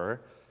they occur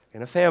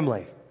in a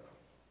family.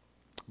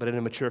 But in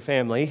a mature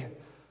family,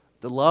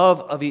 the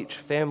love of each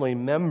family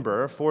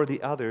member for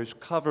the others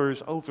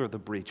covers over the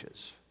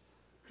breaches.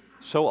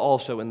 So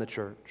also in the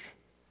church.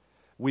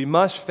 We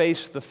must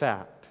face the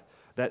fact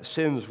that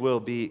sins will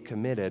be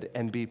committed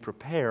and be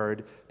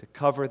prepared to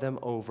cover them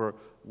over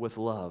with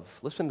love.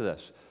 Listen to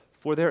this.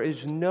 For there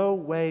is no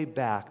way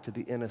back to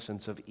the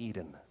innocence of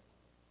Eden.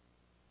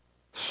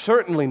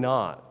 Certainly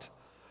not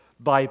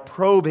by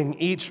probing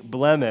each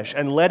blemish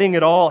and letting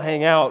it all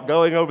hang out,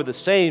 going over the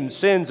same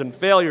sins and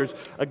failures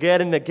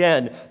again and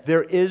again.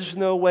 There is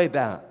no way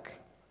back.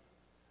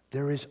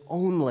 There is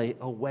only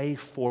a way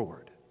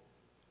forward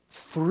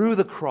through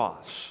the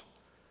cross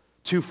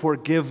to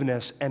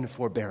forgiveness and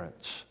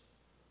forbearance.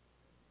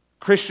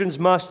 Christians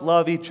must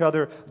love each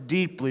other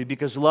deeply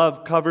because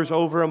love covers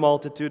over a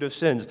multitude of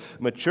sins.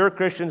 Mature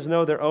Christians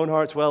know their own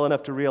hearts well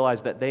enough to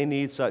realize that they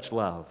need such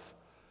love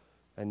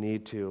and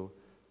need to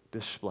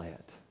display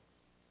it.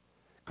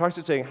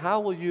 Carson's saying,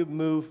 how will you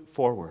move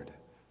forward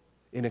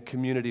in a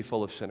community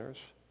full of sinners?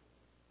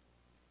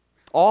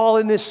 All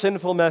in this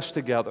sinful mess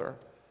together.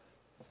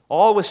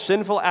 All with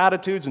sinful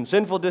attitudes and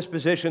sinful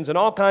dispositions and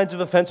all kinds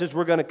of offenses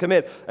we're going to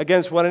commit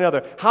against one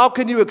another. How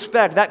can you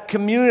expect that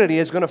community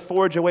is going to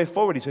forge a way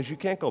forward? He says you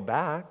can't go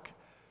back.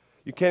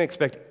 You can't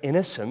expect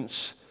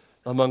innocence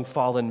among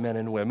fallen men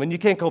and women. You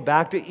can't go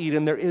back to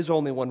Eden. There is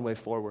only one way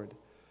forward.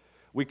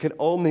 We can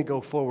only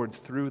go forward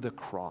through the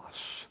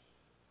cross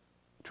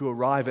to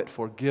arrive at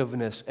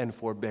forgiveness and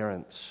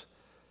forbearance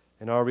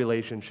in our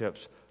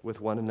relationships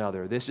with one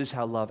another. This is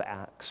how love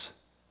acts.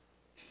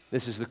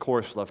 This is the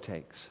course love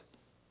takes.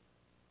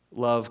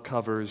 Love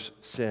covers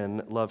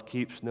sin. Love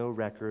keeps no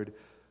record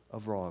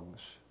of wrongs.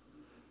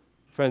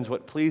 Friends,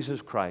 what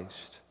pleases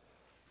Christ,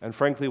 and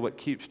frankly what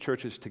keeps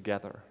churches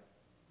together,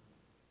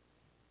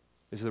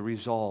 is the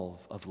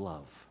resolve of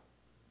love.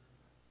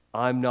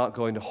 I'm not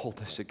going to hold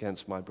this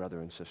against my brother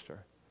and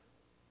sister.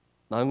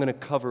 I'm going to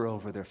cover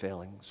over their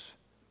failings.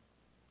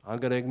 I'm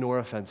going to ignore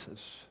offenses.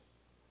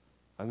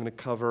 I'm going to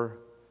cover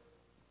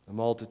a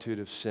multitude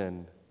of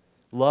sin.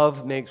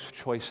 Love makes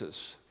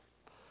choices.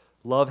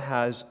 Love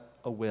has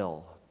a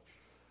will.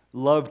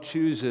 Love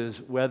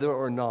chooses whether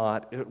or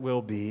not it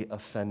will be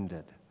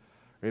offended.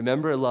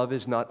 Remember, love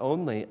is not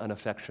only an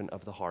affection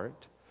of the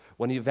heart.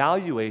 When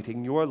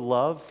evaluating your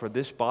love for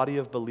this body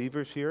of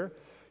believers here,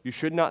 you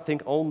should not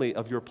think only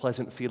of your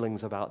pleasant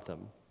feelings about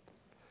them.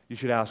 You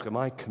should ask, am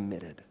I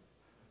committed?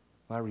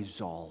 Am I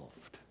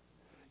resolved?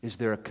 Is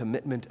there a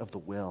commitment of the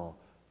will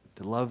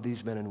to love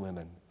these men and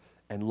women?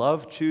 And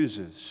love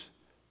chooses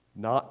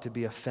not to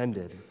be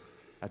offended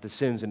at the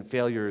sins and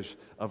failures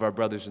of our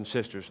brothers and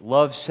sisters.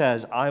 Love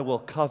says, I will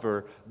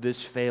cover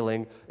this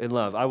failing in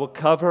love. I will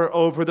cover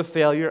over the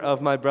failure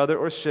of my brother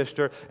or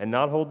sister and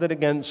not hold it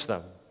against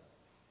them.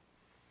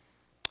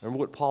 Remember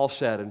what Paul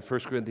said in 1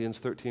 Corinthians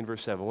 13,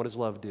 verse 7. What does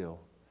love do?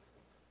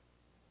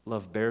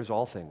 Love bears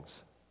all things.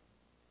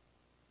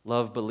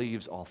 Love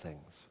believes all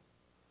things.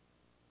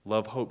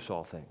 Love hopes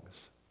all things.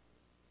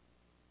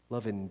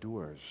 Love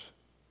endures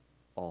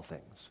all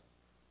things.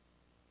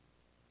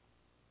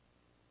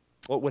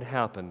 What would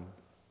happen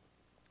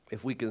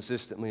if we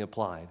consistently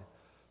applied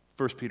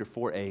 1 Peter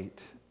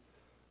 4:8,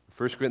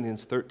 1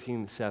 Corinthians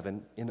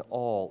 13:7 in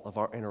all of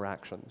our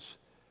interactions,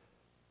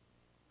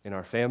 in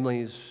our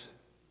families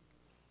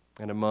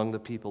and among the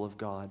people of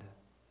God?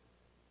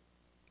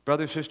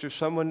 Brother, sister,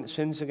 someone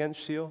sins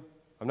against you.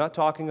 I'm not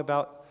talking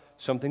about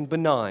something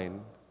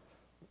benign,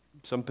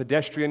 some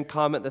pedestrian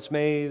comment that's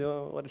made.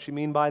 Oh, what does she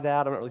mean by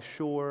that? I'm not really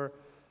sure.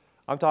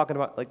 I'm talking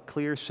about like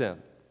clear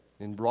sin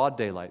in broad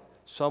daylight.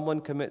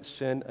 Someone commits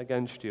sin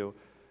against you.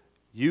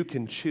 You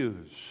can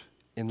choose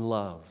in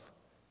love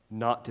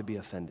not to be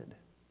offended.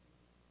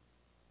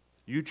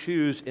 You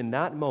choose in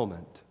that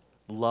moment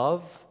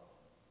love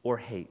or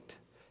hate.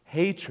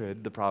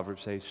 Hatred, the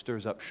Proverbs say,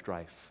 stirs up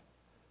strife.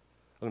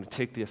 I'm going to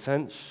take the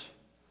offense.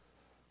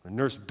 I'm going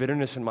to nurse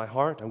bitterness in my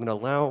heart. I'm going to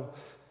allow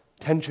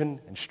tension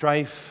and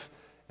strife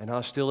and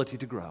hostility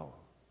to grow.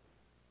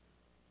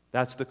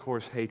 That's the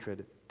course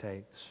hatred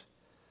takes.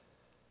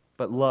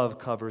 But love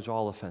covers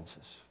all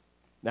offenses.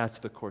 That's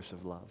the course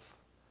of love.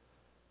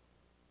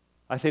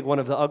 I think one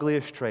of the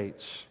ugliest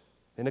traits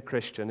in a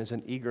Christian is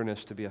an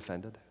eagerness to be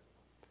offended.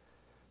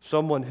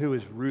 Someone who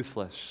is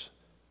ruthless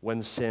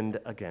when sinned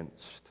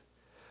against.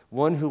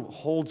 One who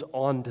holds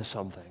on to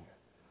something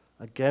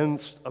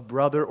against a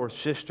brother or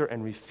sister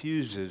and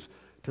refuses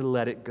to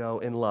let it go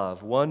in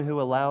love. One who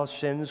allows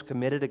sins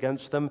committed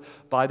against them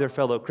by their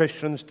fellow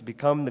Christians to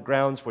become the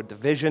grounds for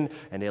division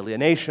and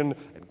alienation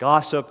and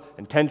gossip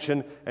and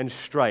tension and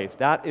strife.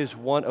 That is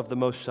one of the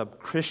most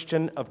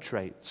sub-Christian of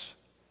traits.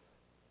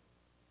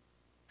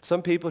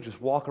 Some people just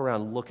walk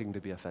around looking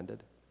to be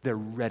offended. They're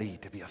ready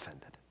to be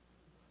offended.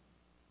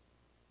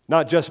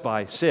 Not just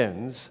by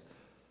sins,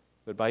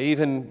 but by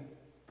even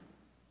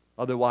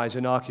otherwise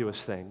innocuous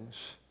things.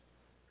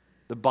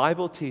 The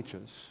Bible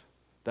teaches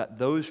that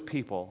those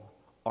people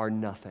are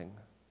nothing.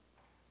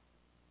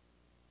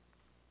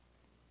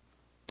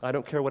 I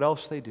don't care what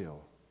else they do.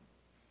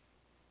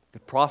 They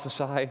could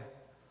prophesy.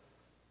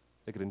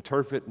 They could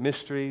interpret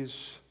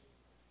mysteries.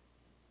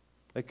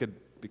 They could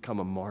become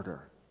a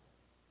martyr.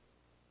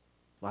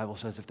 The Bible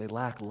says if they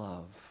lack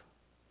love,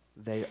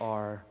 they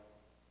are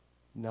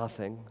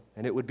Nothing.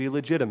 And it would be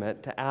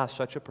legitimate to ask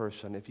such a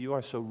person, if you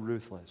are so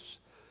ruthless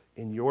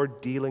in your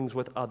dealings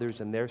with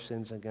others and their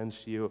sins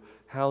against you,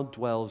 how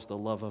dwells the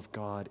love of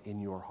God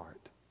in your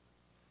heart?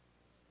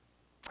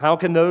 How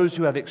can those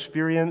who have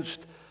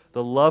experienced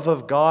the love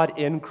of God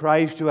in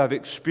Christ, who have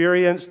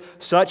experienced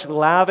such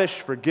lavish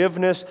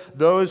forgiveness,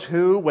 those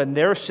who, when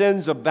their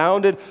sins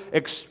abounded,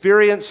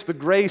 experienced the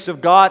grace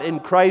of God in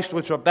Christ,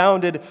 which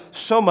abounded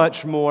so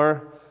much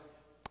more,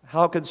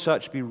 how could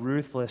such be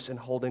ruthless in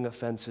holding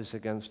offenses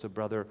against a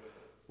brother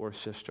or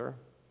sister?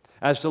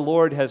 As the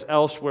Lord has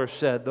elsewhere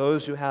said,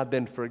 those who have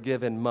been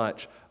forgiven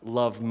much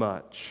love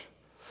much.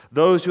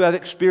 Those who have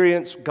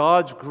experienced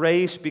God's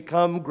grace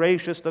become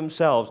gracious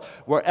themselves.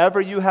 Wherever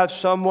you have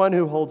someone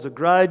who holds a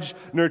grudge,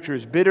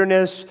 nurtures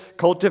bitterness,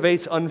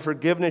 cultivates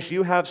unforgiveness,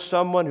 you have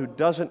someone who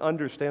doesn't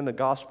understand the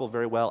gospel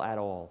very well at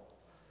all.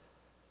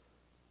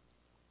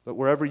 But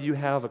wherever you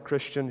have a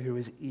Christian who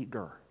is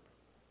eager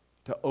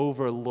to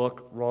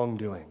overlook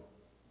wrongdoing,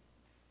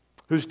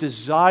 whose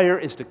desire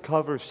is to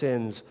cover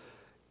sins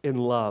in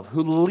love,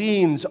 who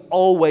leans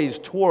always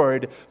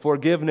toward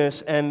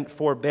forgiveness and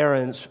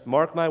forbearance,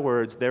 mark my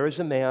words, there is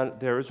a man,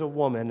 there is a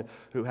woman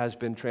who has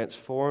been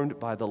transformed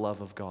by the love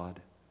of God.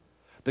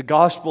 The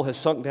gospel has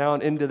sunk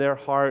down into their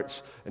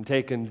hearts and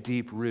taken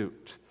deep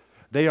root.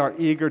 They are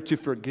eager to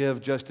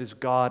forgive just as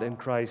God in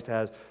Christ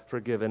has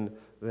forgiven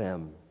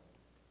them.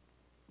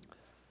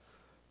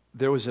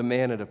 There was a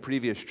man at a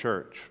previous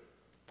church.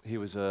 He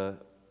was an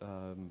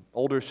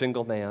older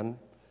single man,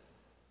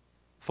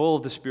 full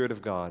of the Spirit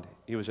of God.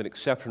 He was an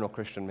exceptional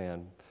Christian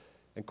man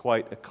and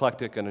quite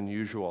eclectic and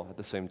unusual at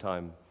the same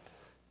time.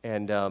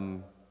 And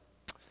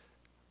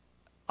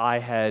I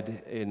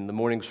had, in the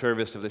morning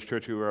service of this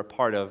church we were a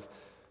part of,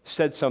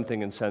 said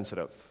something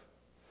insensitive.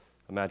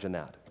 Imagine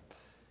that.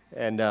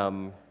 And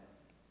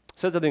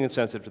said something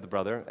insensitive to the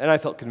brother, and I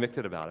felt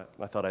convicted about it.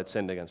 I thought I'd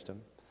sinned against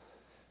him.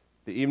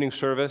 The evening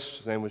service,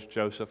 his name was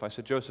Joseph. I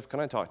said, Joseph, can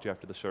I talk to you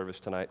after the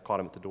service tonight? Caught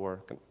him at the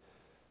door.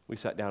 We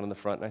sat down in the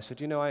front, and I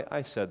said,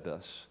 I said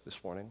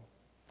this morning.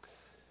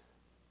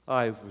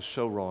 I was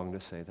so wrong to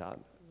say that.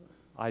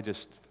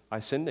 I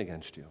sinned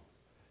against you.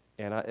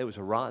 And it was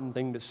a rotten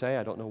thing to say.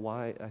 I don't know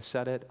why I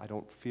said it. I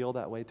don't feel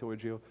that way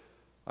towards you.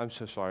 I'm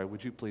so sorry.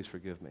 Would you please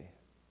forgive me?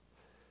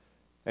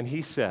 And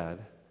he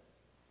said,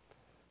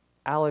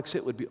 Alex,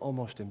 it would be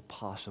almost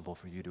impossible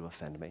for you to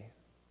offend me.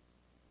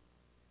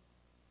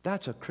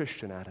 That's a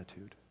Christian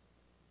attitude.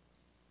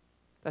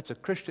 That's a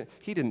Christian.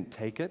 He didn't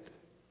take it.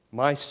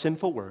 My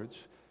sinful words,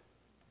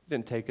 he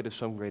didn't take it as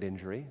some great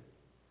injury.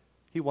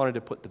 He wanted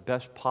to put the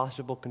best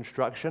possible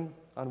construction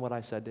on what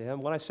I said to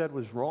him. What I said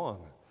was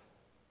wrong.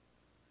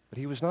 But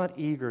he was not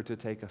eager to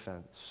take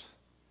offense.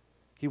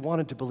 He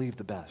wanted to believe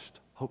the best,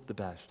 hope the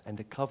best, and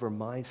to cover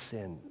my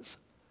sins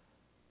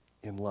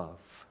in love.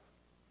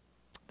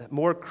 That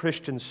more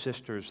Christian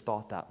sisters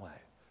thought that way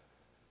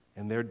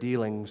in their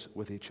dealings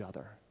with each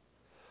other.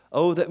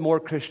 Oh, that more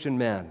Christian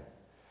men,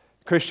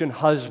 Christian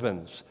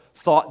husbands,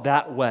 thought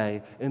that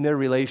way in their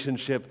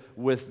relationship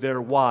with their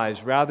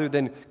wives, rather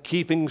than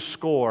keeping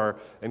score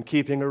and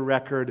keeping a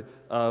record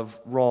of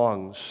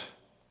wrongs.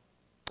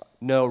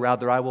 No,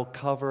 rather, I will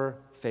cover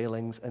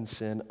failings and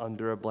sin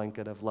under a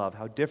blanket of love.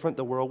 How different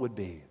the world would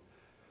be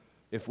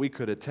if we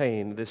could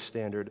attain this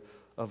standard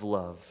of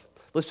love.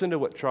 Listen to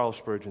what Charles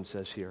Spurgeon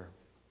says here.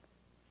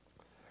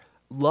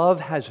 Love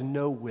has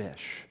no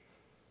wish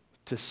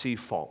to see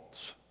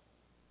faults.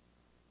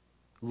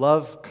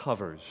 Love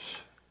covers.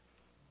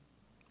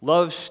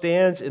 Love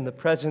stands in the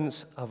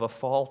presence of a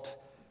fault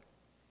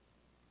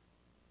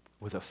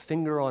with a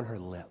finger on her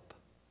lip.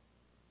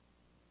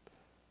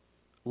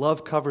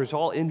 Love covers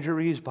all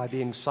injuries by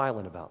being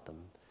silent about them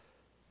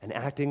and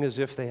acting as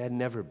if they had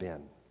never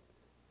been.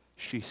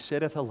 She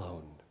sitteth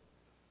alone,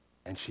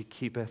 and she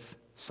keepeth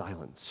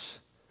silence.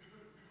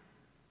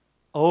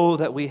 Oh,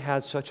 that we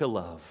had such a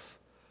love,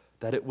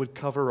 that it would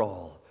cover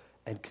all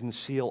and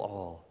conceal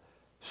all,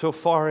 so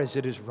far as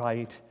it is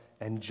right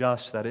and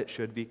just that it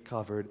should be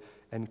covered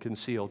and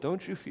concealed.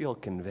 Don't you feel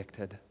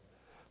convicted?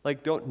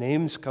 Like, don't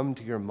names come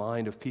to your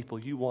mind of people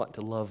you want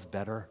to love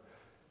better?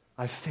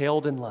 I've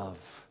failed in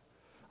love.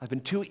 I've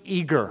been too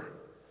eager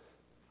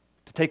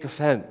to take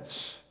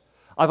offense.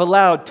 I've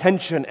allowed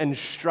tension and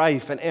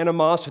strife and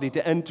animosity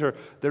to enter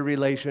the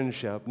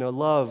relationship. No,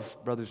 love,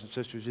 brothers and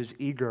sisters, is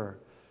eager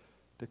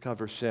to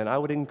cover sin. I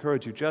would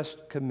encourage you,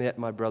 just commit,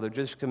 my brother,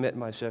 just commit,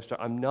 my sister.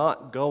 I'm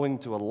not going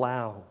to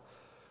allow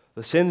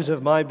the sins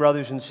of my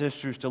brothers and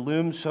sisters to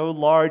loom so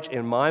large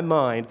in my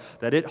mind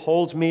that it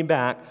holds me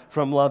back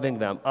from loving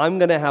them. I'm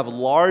going to have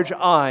large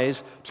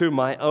eyes to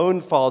my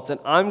own faults, and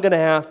I'm going to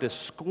have to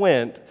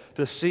squint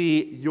to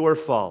see your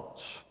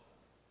faults.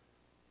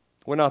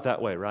 We're not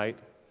that way, right?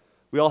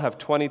 We all have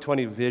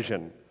 20/20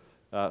 vision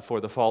for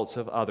the faults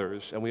of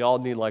others, and we all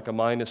need like a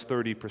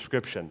 -30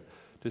 prescription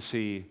to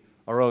see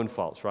our own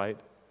faults, right?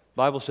 The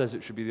Bible says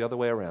it should be the other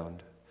way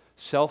around.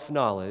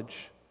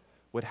 Self-knowledge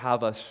would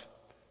have us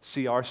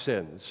see our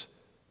sins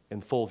in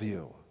full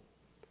view.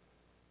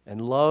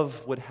 And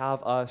love would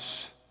have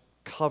us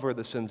cover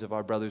the sins of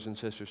our brothers and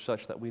sisters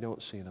such that we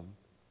don't see them.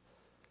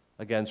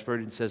 Again,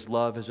 Spurgeon says,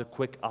 love is a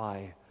quick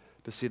eye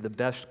to see the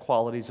best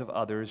qualities of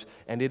others,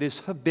 and it is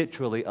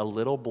habitually a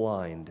little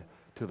blind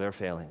to their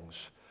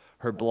failings.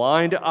 Her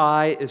blind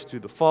eye is to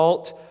the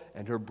fault,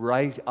 and her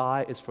bright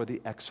eye is for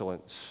the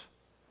excellence.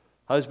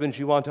 Husbands,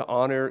 you want to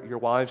honor your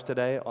wives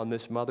today on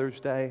this Mother's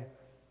Day?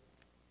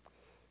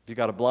 If you've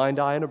got a blind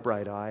eye and a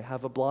bright eye,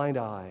 have a blind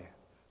eye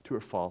to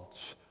her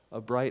faults, a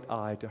bright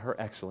eye to her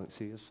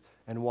excellencies.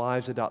 And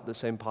wives, adopt the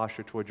same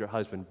posture toward your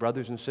husband.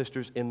 Brothers and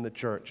sisters in the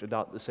church,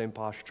 adopt the same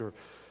posture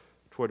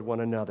toward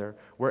one another.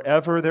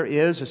 Wherever there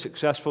is a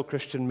successful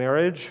Christian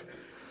marriage,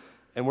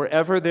 and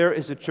wherever there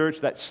is a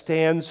church that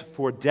stands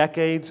for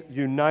decades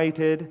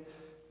united and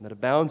that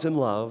abounds in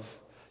love,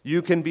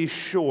 you can be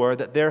sure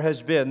that there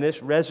has been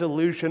this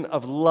resolution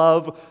of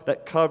love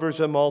that covers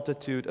a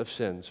multitude of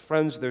sins.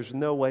 Friends, there's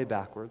no way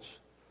backwards.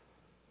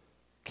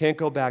 Can't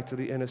go back to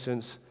the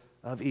innocence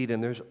of Eden.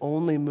 There's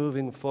only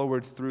moving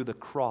forward through the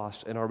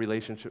cross in our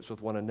relationships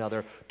with one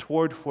another,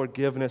 toward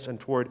forgiveness and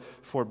toward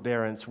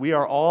forbearance. We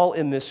are all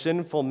in this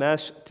sinful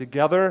mess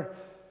together,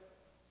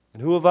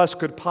 and who of us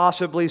could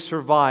possibly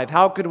survive?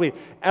 How could we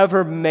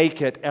ever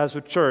make it as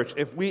a church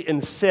if we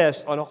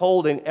insist on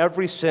holding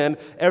every sin,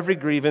 every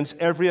grievance,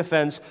 every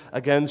offense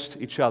against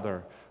each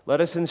other?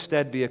 Let us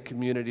instead be a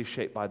community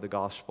shaped by the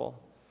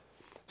gospel,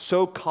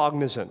 so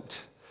cognizant,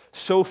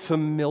 so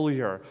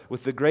familiar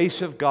with the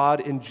grace of God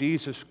in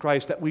Jesus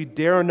Christ that we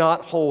dare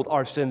not hold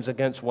our sins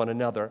against one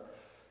another.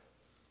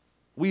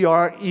 We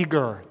are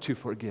eager to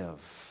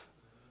forgive,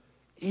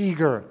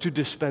 eager to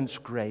dispense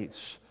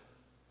grace,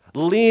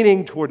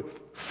 leaning toward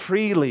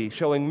freely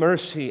showing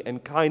mercy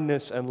and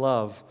kindness and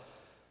love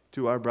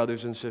to our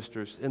brothers and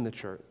sisters in the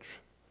church.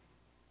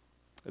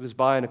 It is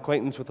by an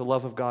acquaintance with the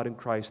love of God in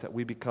Christ that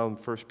we become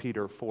 1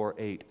 Peter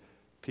 4:8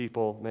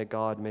 people. May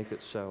God make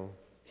it so.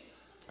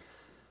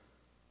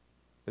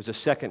 There's a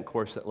second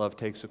course that love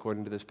takes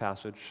according to this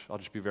passage. I'll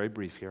just be very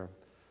brief here.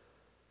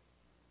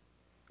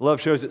 Love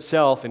shows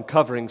itself in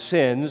covering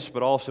sins,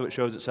 but also it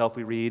shows itself,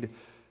 we read,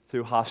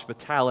 through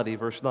hospitality.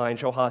 Verse 9,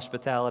 show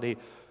hospitality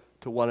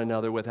to one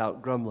another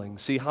without grumbling.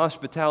 See,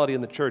 hospitality in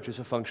the church is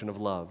a function of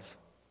love.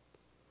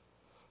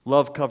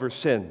 Love covers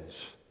sins.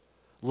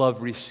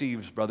 Love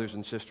receives brothers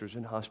and sisters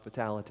in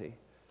hospitality.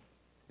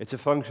 It's a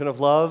function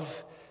of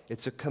love.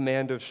 It's a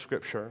command of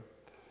Scripture.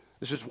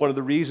 This is one of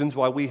the reasons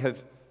why we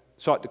have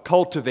sought to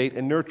cultivate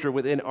and nurture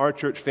within our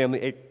church family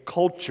a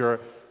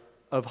culture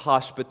of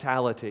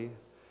hospitality.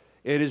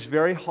 It is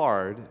very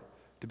hard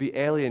to be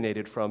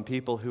alienated from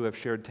people who have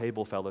shared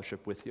table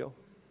fellowship with you.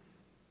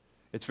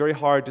 It's very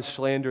hard to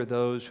slander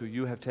those who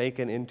you have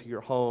taken into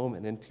your home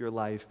and into your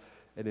life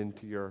and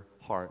into your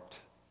heart.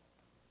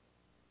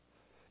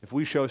 If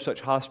we show such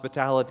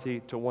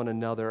hospitality to one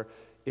another,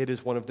 it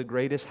is one of the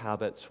greatest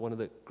habits, one of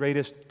the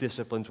greatest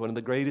disciplines, one of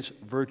the greatest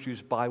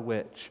virtues by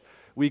which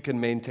we can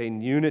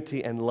maintain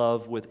unity and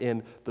love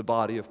within the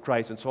body of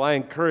Christ. And so I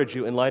encourage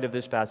you, in light of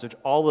this passage,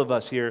 all of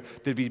us here,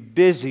 to be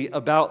busy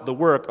about the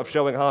work of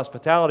showing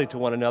hospitality to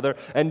one another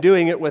and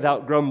doing it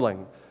without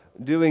grumbling,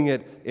 doing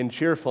it in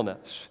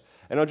cheerfulness.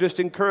 And I'll just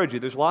encourage you,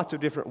 there's lots of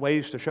different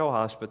ways to show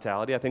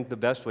hospitality. I think the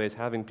best way is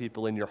having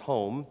people in your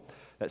home.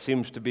 That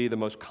seems to be the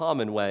most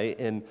common way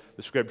in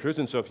the Scriptures.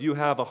 And so if you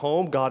have a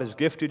home, God has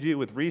gifted you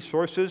with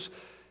resources,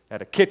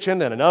 at a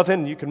kitchen and an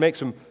oven, you can make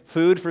some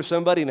food for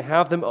somebody and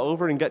have them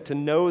over and get to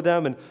know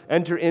them and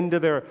enter into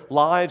their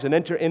lives and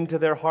enter into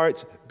their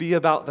hearts. Be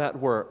about that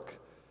work.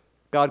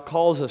 God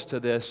calls us to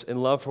this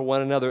in love for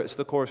one another. It's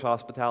the course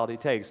hospitality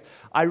takes.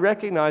 I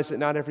recognize that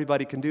not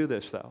everybody can do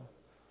this, though.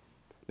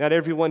 Not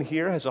everyone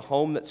here has a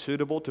home that's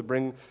suitable to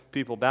bring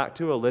people back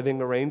to, a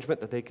living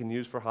arrangement that they can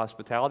use for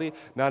hospitality.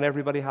 Not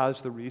everybody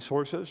has the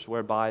resources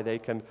whereby they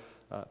can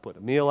put a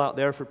meal out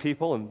there for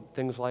people and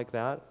things like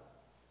that.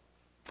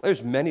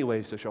 There's many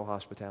ways to show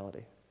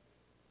hospitality.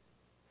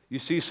 You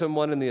see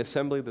someone in the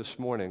assembly this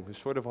morning who's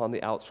sort of on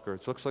the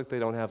outskirts, looks like they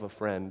don't have a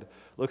friend,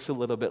 looks a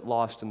little bit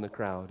lost in the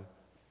crowd.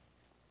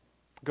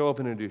 Go up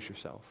and introduce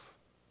yourself.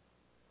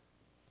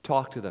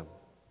 Talk to them.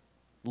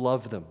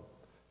 Love them.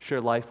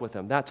 Share life with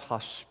them. That's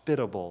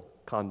hospitable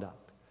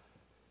conduct.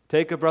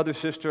 Take a brother,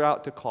 sister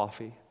out to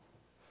coffee.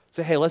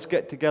 Say, hey, let's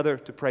get together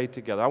to pray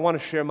together. I want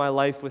to share my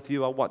life with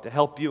you. I want to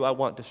help you. I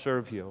want to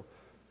serve you.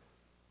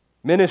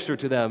 Minister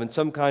to them in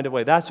some kind of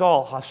way. That's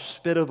all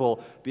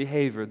hospitable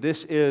behavior.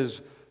 This is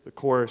the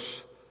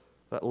course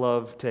that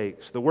love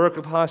takes. The work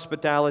of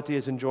hospitality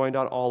is enjoined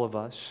on all of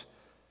us,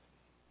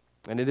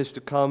 and it is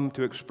to come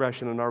to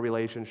expression in our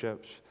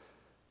relationships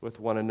with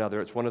one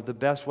another. It's one of the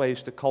best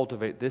ways to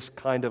cultivate this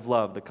kind of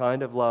love, the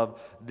kind of love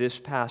this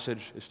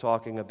passage is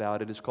talking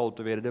about. It is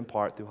cultivated in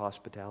part through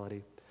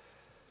hospitality.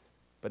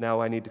 But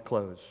now I need to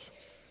close.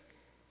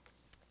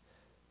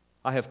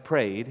 I have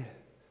prayed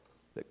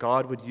that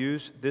God would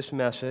use this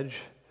message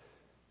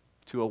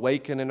to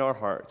awaken in our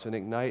hearts and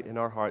ignite in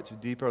our hearts a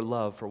deeper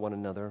love for one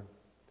another,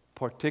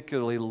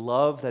 particularly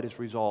love that is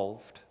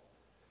resolved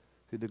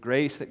through the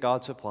grace that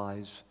God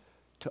supplies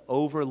to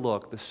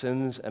overlook the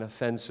sins and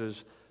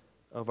offenses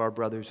of our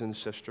brothers and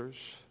sisters.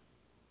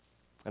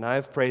 And I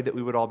have prayed that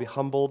we would all be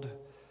humbled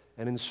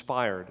and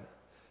inspired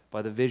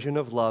by the vision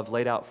of love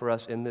laid out for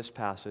us in this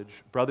passage,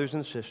 brothers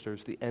and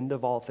sisters, the end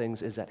of all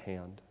things is at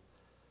hand.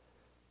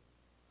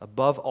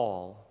 Above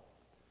all,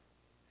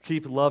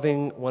 keep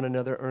loving one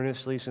another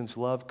earnestly, since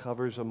love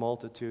covers a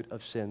multitude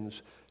of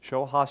sins.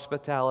 Show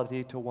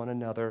hospitality to one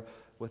another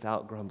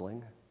without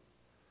grumbling.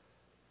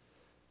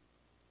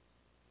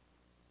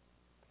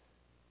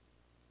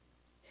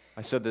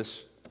 I said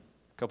this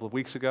a couple of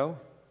weeks ago.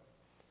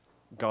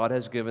 God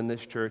has given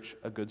this church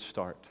a good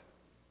start.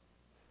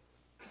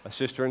 A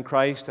sister in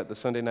Christ at the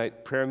Sunday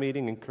night prayer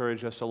meeting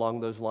encouraged us along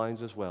those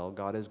lines as well.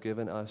 God has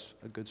given us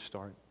a good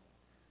start.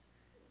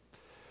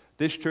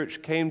 This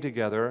church came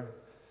together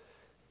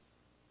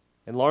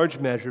in large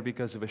measure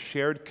because of a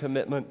shared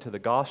commitment to the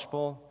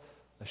gospel,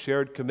 a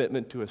shared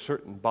commitment to a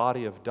certain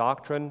body of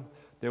doctrine.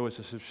 There was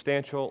a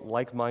substantial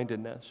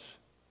like-mindedness.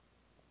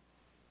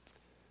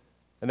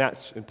 And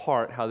that's in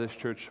part how this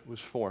church was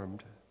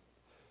formed.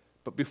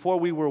 But before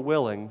we were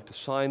willing to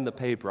sign the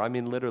paper, I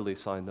mean literally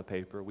sign the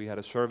paper, we had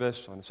a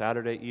service on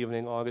Saturday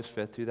evening, August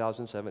 5th,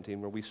 2017,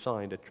 where we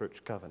signed a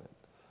church covenant.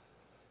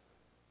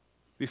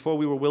 Before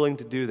we were willing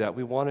to do that,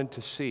 we wanted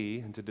to see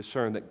and to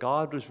discern that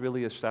God was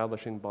really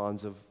establishing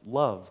bonds of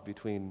love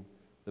between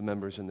the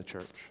members in the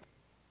church.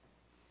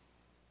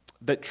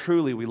 That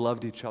truly we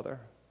loved each other,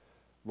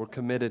 we're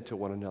committed to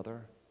one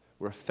another,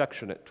 we're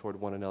affectionate toward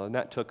one another, and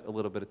that took a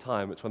little bit of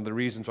time. It's one of the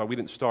reasons why we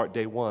didn't start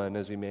day one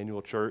as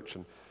Emmanuel Church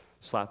and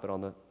slap it on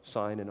the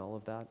sign and all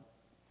of that.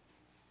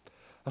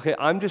 Okay,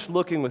 I'm just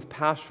looking with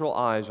pastoral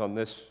eyes on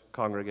this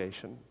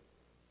congregation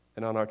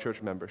and on our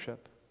church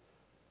membership.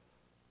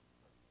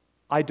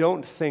 I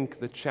don't think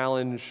the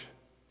challenge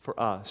for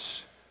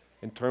us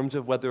in terms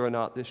of whether or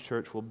not this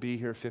church will be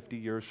here 50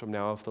 years from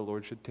now if the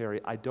Lord should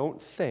tarry, I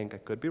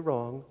could be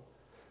wrong,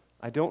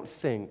 I don't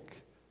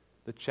think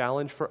the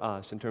challenge for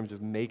us in terms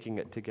of making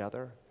it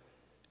together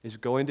is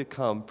going to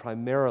come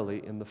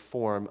primarily in the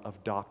form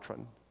of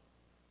doctrine.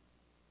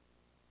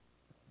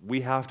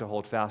 We have to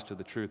hold fast to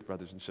the truth,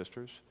 brothers and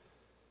sisters.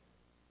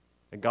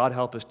 And God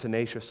help us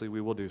tenaciously,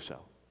 we will do so.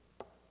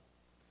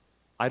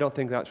 I don't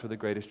think that's where the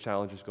greatest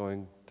challenge is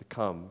going to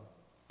come.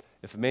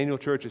 If Emmanuel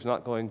Church is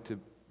not going to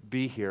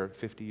be here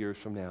 50 years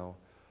from now,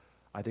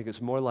 I think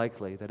it's more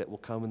likely that it will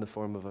come in the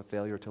form of a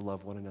failure to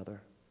love one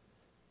another.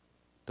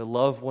 To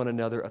love one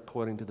another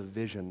according to the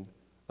vision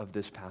of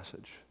this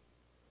passage.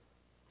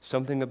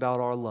 Something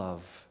about our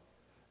love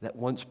that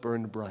once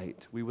burned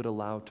bright, we would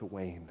allow to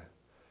wane.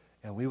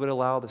 And we would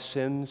allow the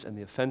sins and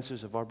the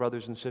offenses of our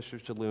brothers and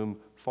sisters to loom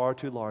far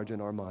too large in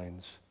our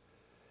minds.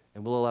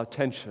 And we'll allow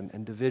tension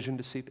and division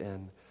to seep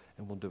in,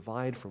 and we'll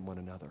divide from one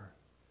another.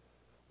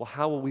 Well,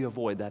 how will we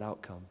avoid that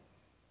outcome?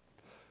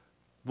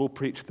 We'll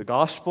preach the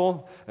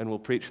gospel, and we'll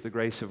preach the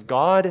grace of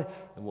God,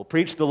 and we'll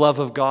preach the love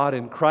of God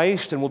in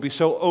Christ, and we'll be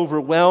so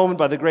overwhelmed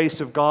by the grace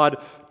of God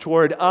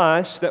toward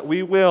us that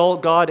we will,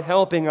 God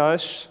helping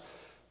us,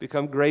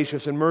 become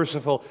gracious and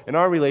merciful in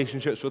our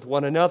relationships with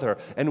one another.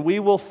 And we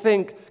will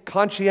think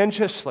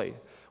conscientiously.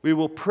 We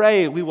will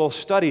pray, we will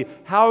study.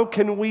 How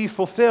can we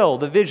fulfill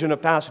the vision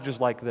of passages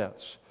like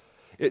this?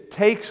 It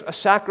takes a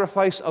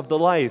sacrifice of the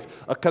life,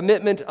 a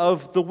commitment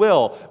of the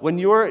will. When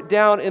you're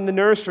down in the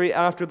nursery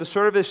after the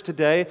service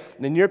today,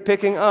 and you're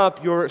picking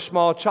up your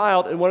small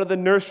child, and one of the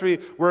nursery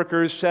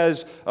workers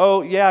says,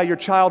 "Oh, yeah, your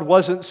child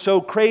wasn't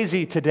so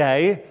crazy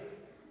today,"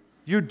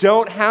 you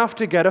don't have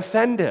to get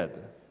offended.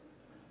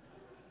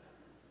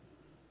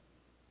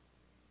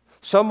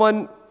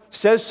 Someone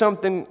says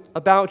something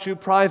about you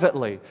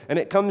privately, and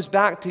it comes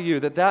back to you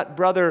that that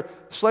brother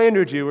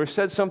slandered you or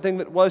said something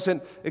that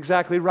wasn't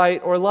exactly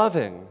right or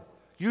loving.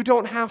 You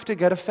don't have to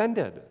get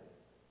offended.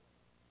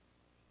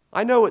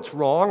 I know it's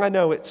wrong, I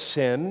know it's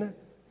sin,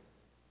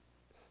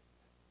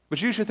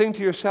 but you should think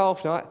to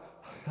yourself, no,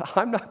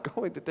 I'm not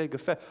going to take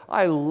offense.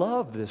 I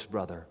love this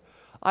brother.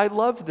 I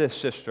love this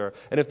sister.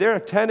 And if there are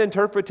 10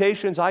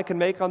 interpretations I can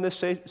make on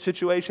this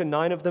situation,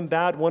 9 of them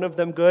bad, 1 of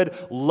them good,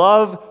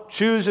 love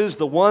chooses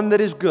the one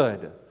that is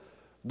good.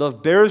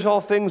 Love bears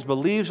all things,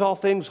 believes all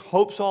things,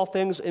 hopes all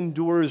things,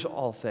 endures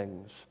all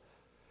things.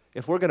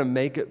 If we're going to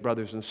make it,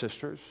 brothers and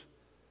sisters,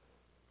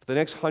 for the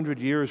next 100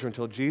 years or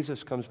until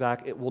Jesus comes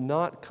back, it will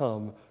not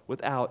come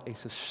without a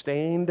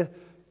sustained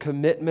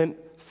commitment,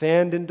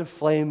 fanned into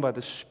flame by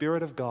the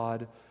Spirit of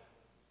God,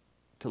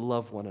 to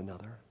love one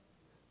another.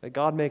 May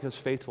God make us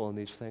faithful in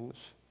these things.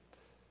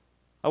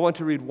 I want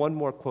to read one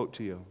more quote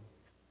to you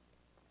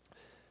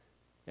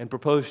and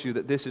propose to you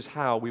that this is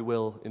how we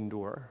will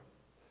endure.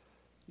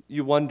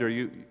 You wonder,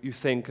 you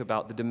think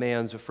about the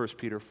demands of 1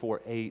 Peter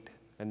 4, 8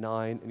 and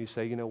 9, and you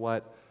say, you know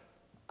what?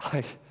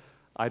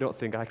 I don't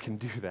think I can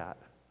do that.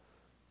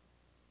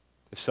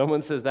 If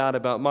someone says that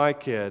about my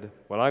kid,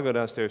 when I go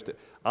downstairs,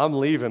 I'm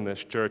leaving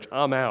this church,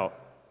 I'm out.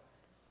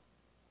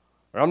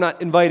 Or I'm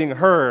not inviting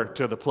her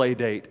to the play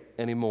date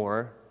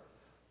anymore.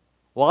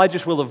 Well, I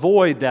just will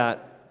avoid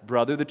that,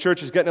 brother. The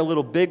church is getting a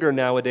little bigger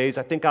nowadays.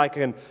 I think I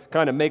can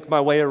kind of make my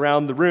way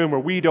around the room where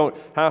we don't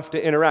have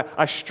to interact.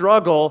 I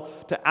struggle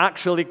to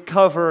actually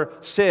cover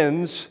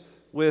sins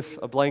with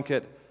a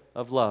blanket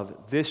of love.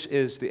 This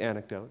is the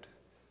anecdote.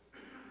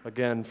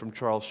 Again from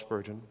Charles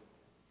Spurgeon.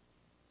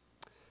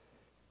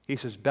 He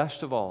says,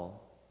 best of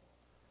all,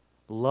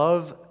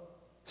 love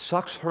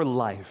sucks her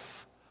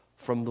life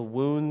from the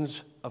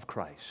wounds of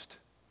Christ.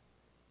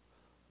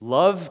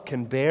 Love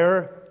can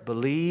bear,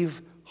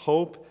 believe,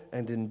 hope,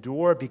 and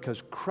endure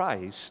because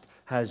Christ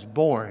has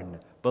borne,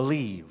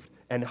 believed,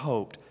 and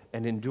hoped,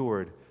 and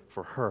endured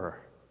for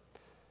her.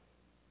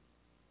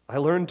 I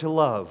learned to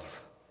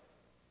love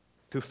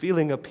through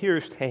feeling a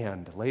pierced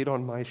hand laid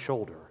on my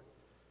shoulder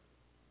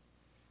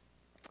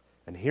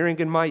and hearing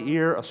in my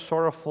ear a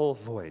sorrowful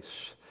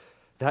voice,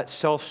 that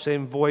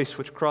self-same voice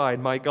which cried,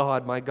 my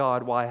God,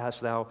 why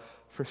hast thou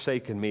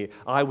forsaken me?"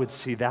 I would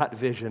see that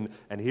vision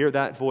and hear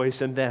that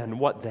voice, and then,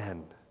 what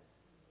then?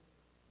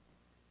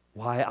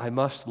 Why, I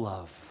must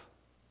love.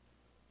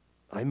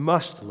 I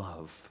must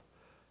love.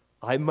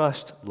 I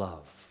must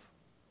love.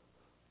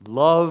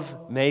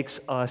 Love makes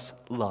us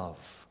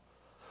love.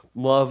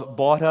 Love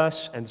bought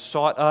us and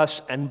sought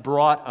us and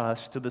brought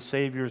us to the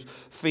Savior's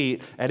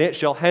feet, and it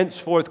shall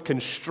henceforth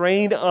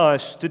constrain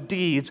us to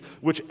deeds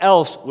which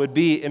else would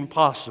be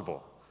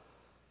impossible.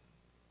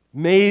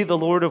 May the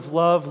Lord of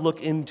love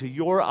look into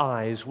your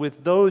eyes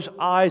with those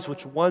eyes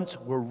which once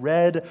were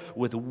red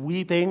with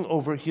weeping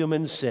over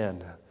human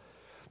sin.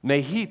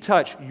 May He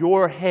touch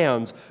your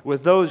hands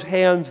with those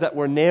hands that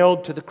were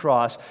nailed to the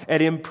cross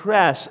and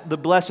impress the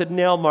blessed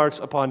nail marks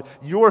upon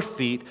your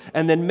feet,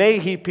 and then may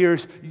He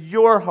pierce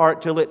your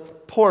heart till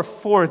it pour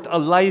forth a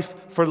life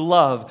for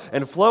love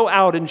and flow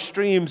out in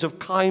streams of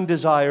kind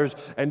desires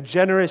and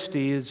generous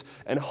deeds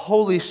and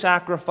holy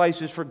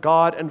sacrifices for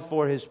God and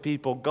for His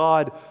people.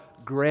 God,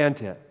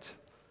 grant it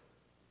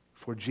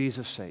for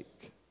Jesus'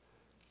 sake.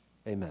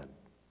 Amen.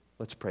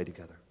 Let's pray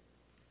together.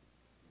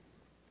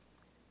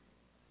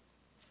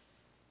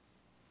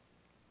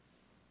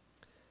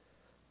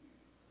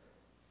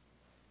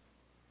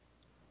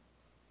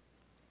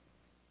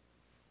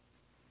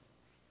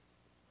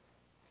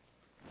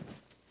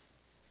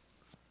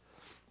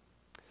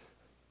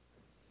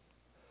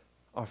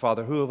 Our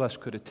Father, who of us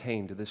could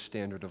attain to this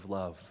standard of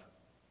love?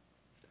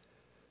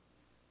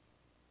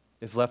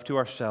 If left to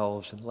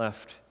ourselves and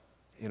left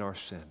in our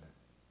sin.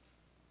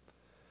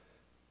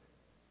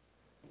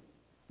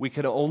 We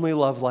can only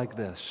love like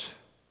this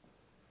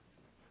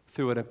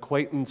through an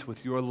acquaintance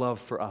with your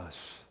love for us.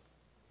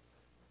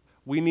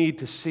 We need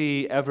to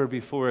see ever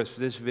before us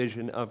this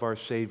vision of our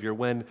Savior.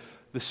 When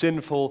the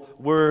sinful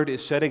word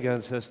is said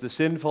against us, the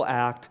sinful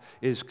act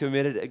is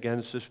committed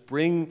against us,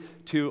 bring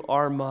to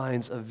our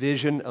minds a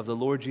vision of the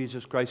Lord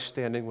Jesus Christ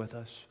standing with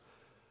us,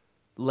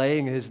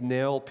 laying His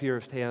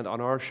nail-pierced hand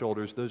on our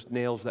shoulders, those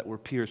nails that were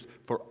pierced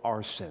for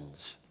our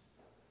sins.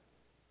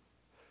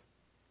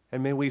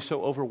 And may we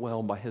so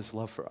overwhelmed by His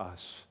love for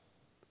us,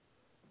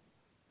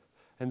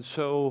 and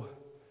so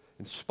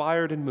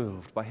inspired and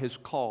moved by His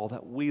call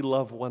that we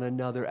love one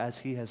another as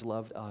He has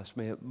loved us,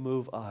 may it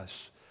move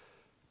us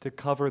to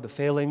cover the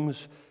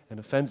failings and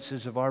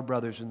offenses of our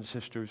brothers and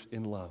sisters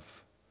in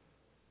love.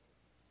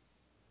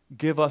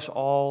 Give us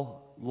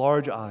all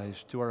large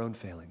eyes to our own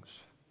failings,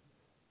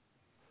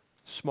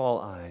 small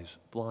eyes,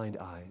 blind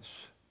eyes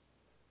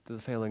to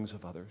the failings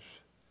of others.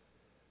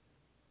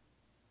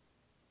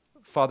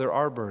 Father,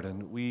 our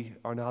burden, we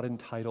are not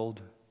entitled.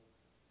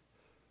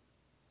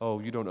 Oh,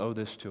 you don't owe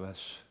this to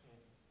us.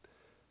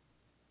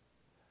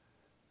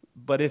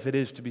 But if it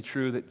is to be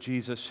true that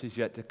Jesus is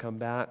yet to come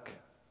back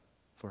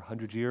for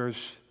 100 years,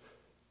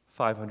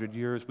 500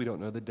 years, we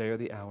don't know the day or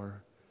the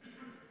hour,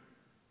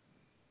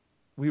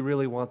 we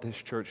really want this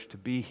church to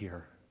be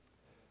here.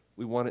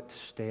 We want it to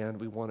stand.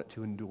 We want it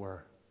to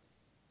endure.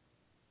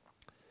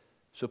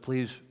 So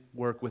please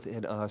work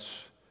within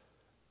us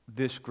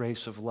this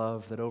grace of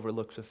love that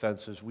overlooks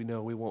offenses. We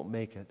know we won't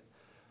make it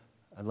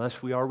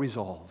unless we are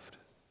resolved,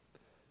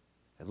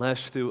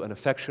 unless through an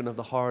affection of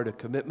the heart, a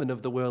commitment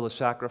of the will, a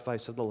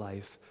sacrifice of the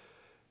life,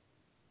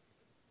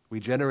 we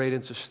generate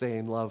and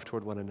sustain love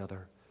toward one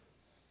another.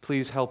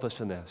 Please help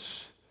us in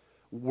this.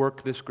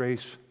 Work this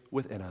grace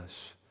within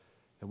us.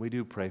 And we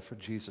do pray for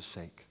Jesus'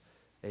 sake.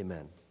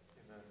 Amen.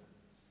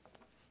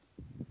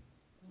 Amen.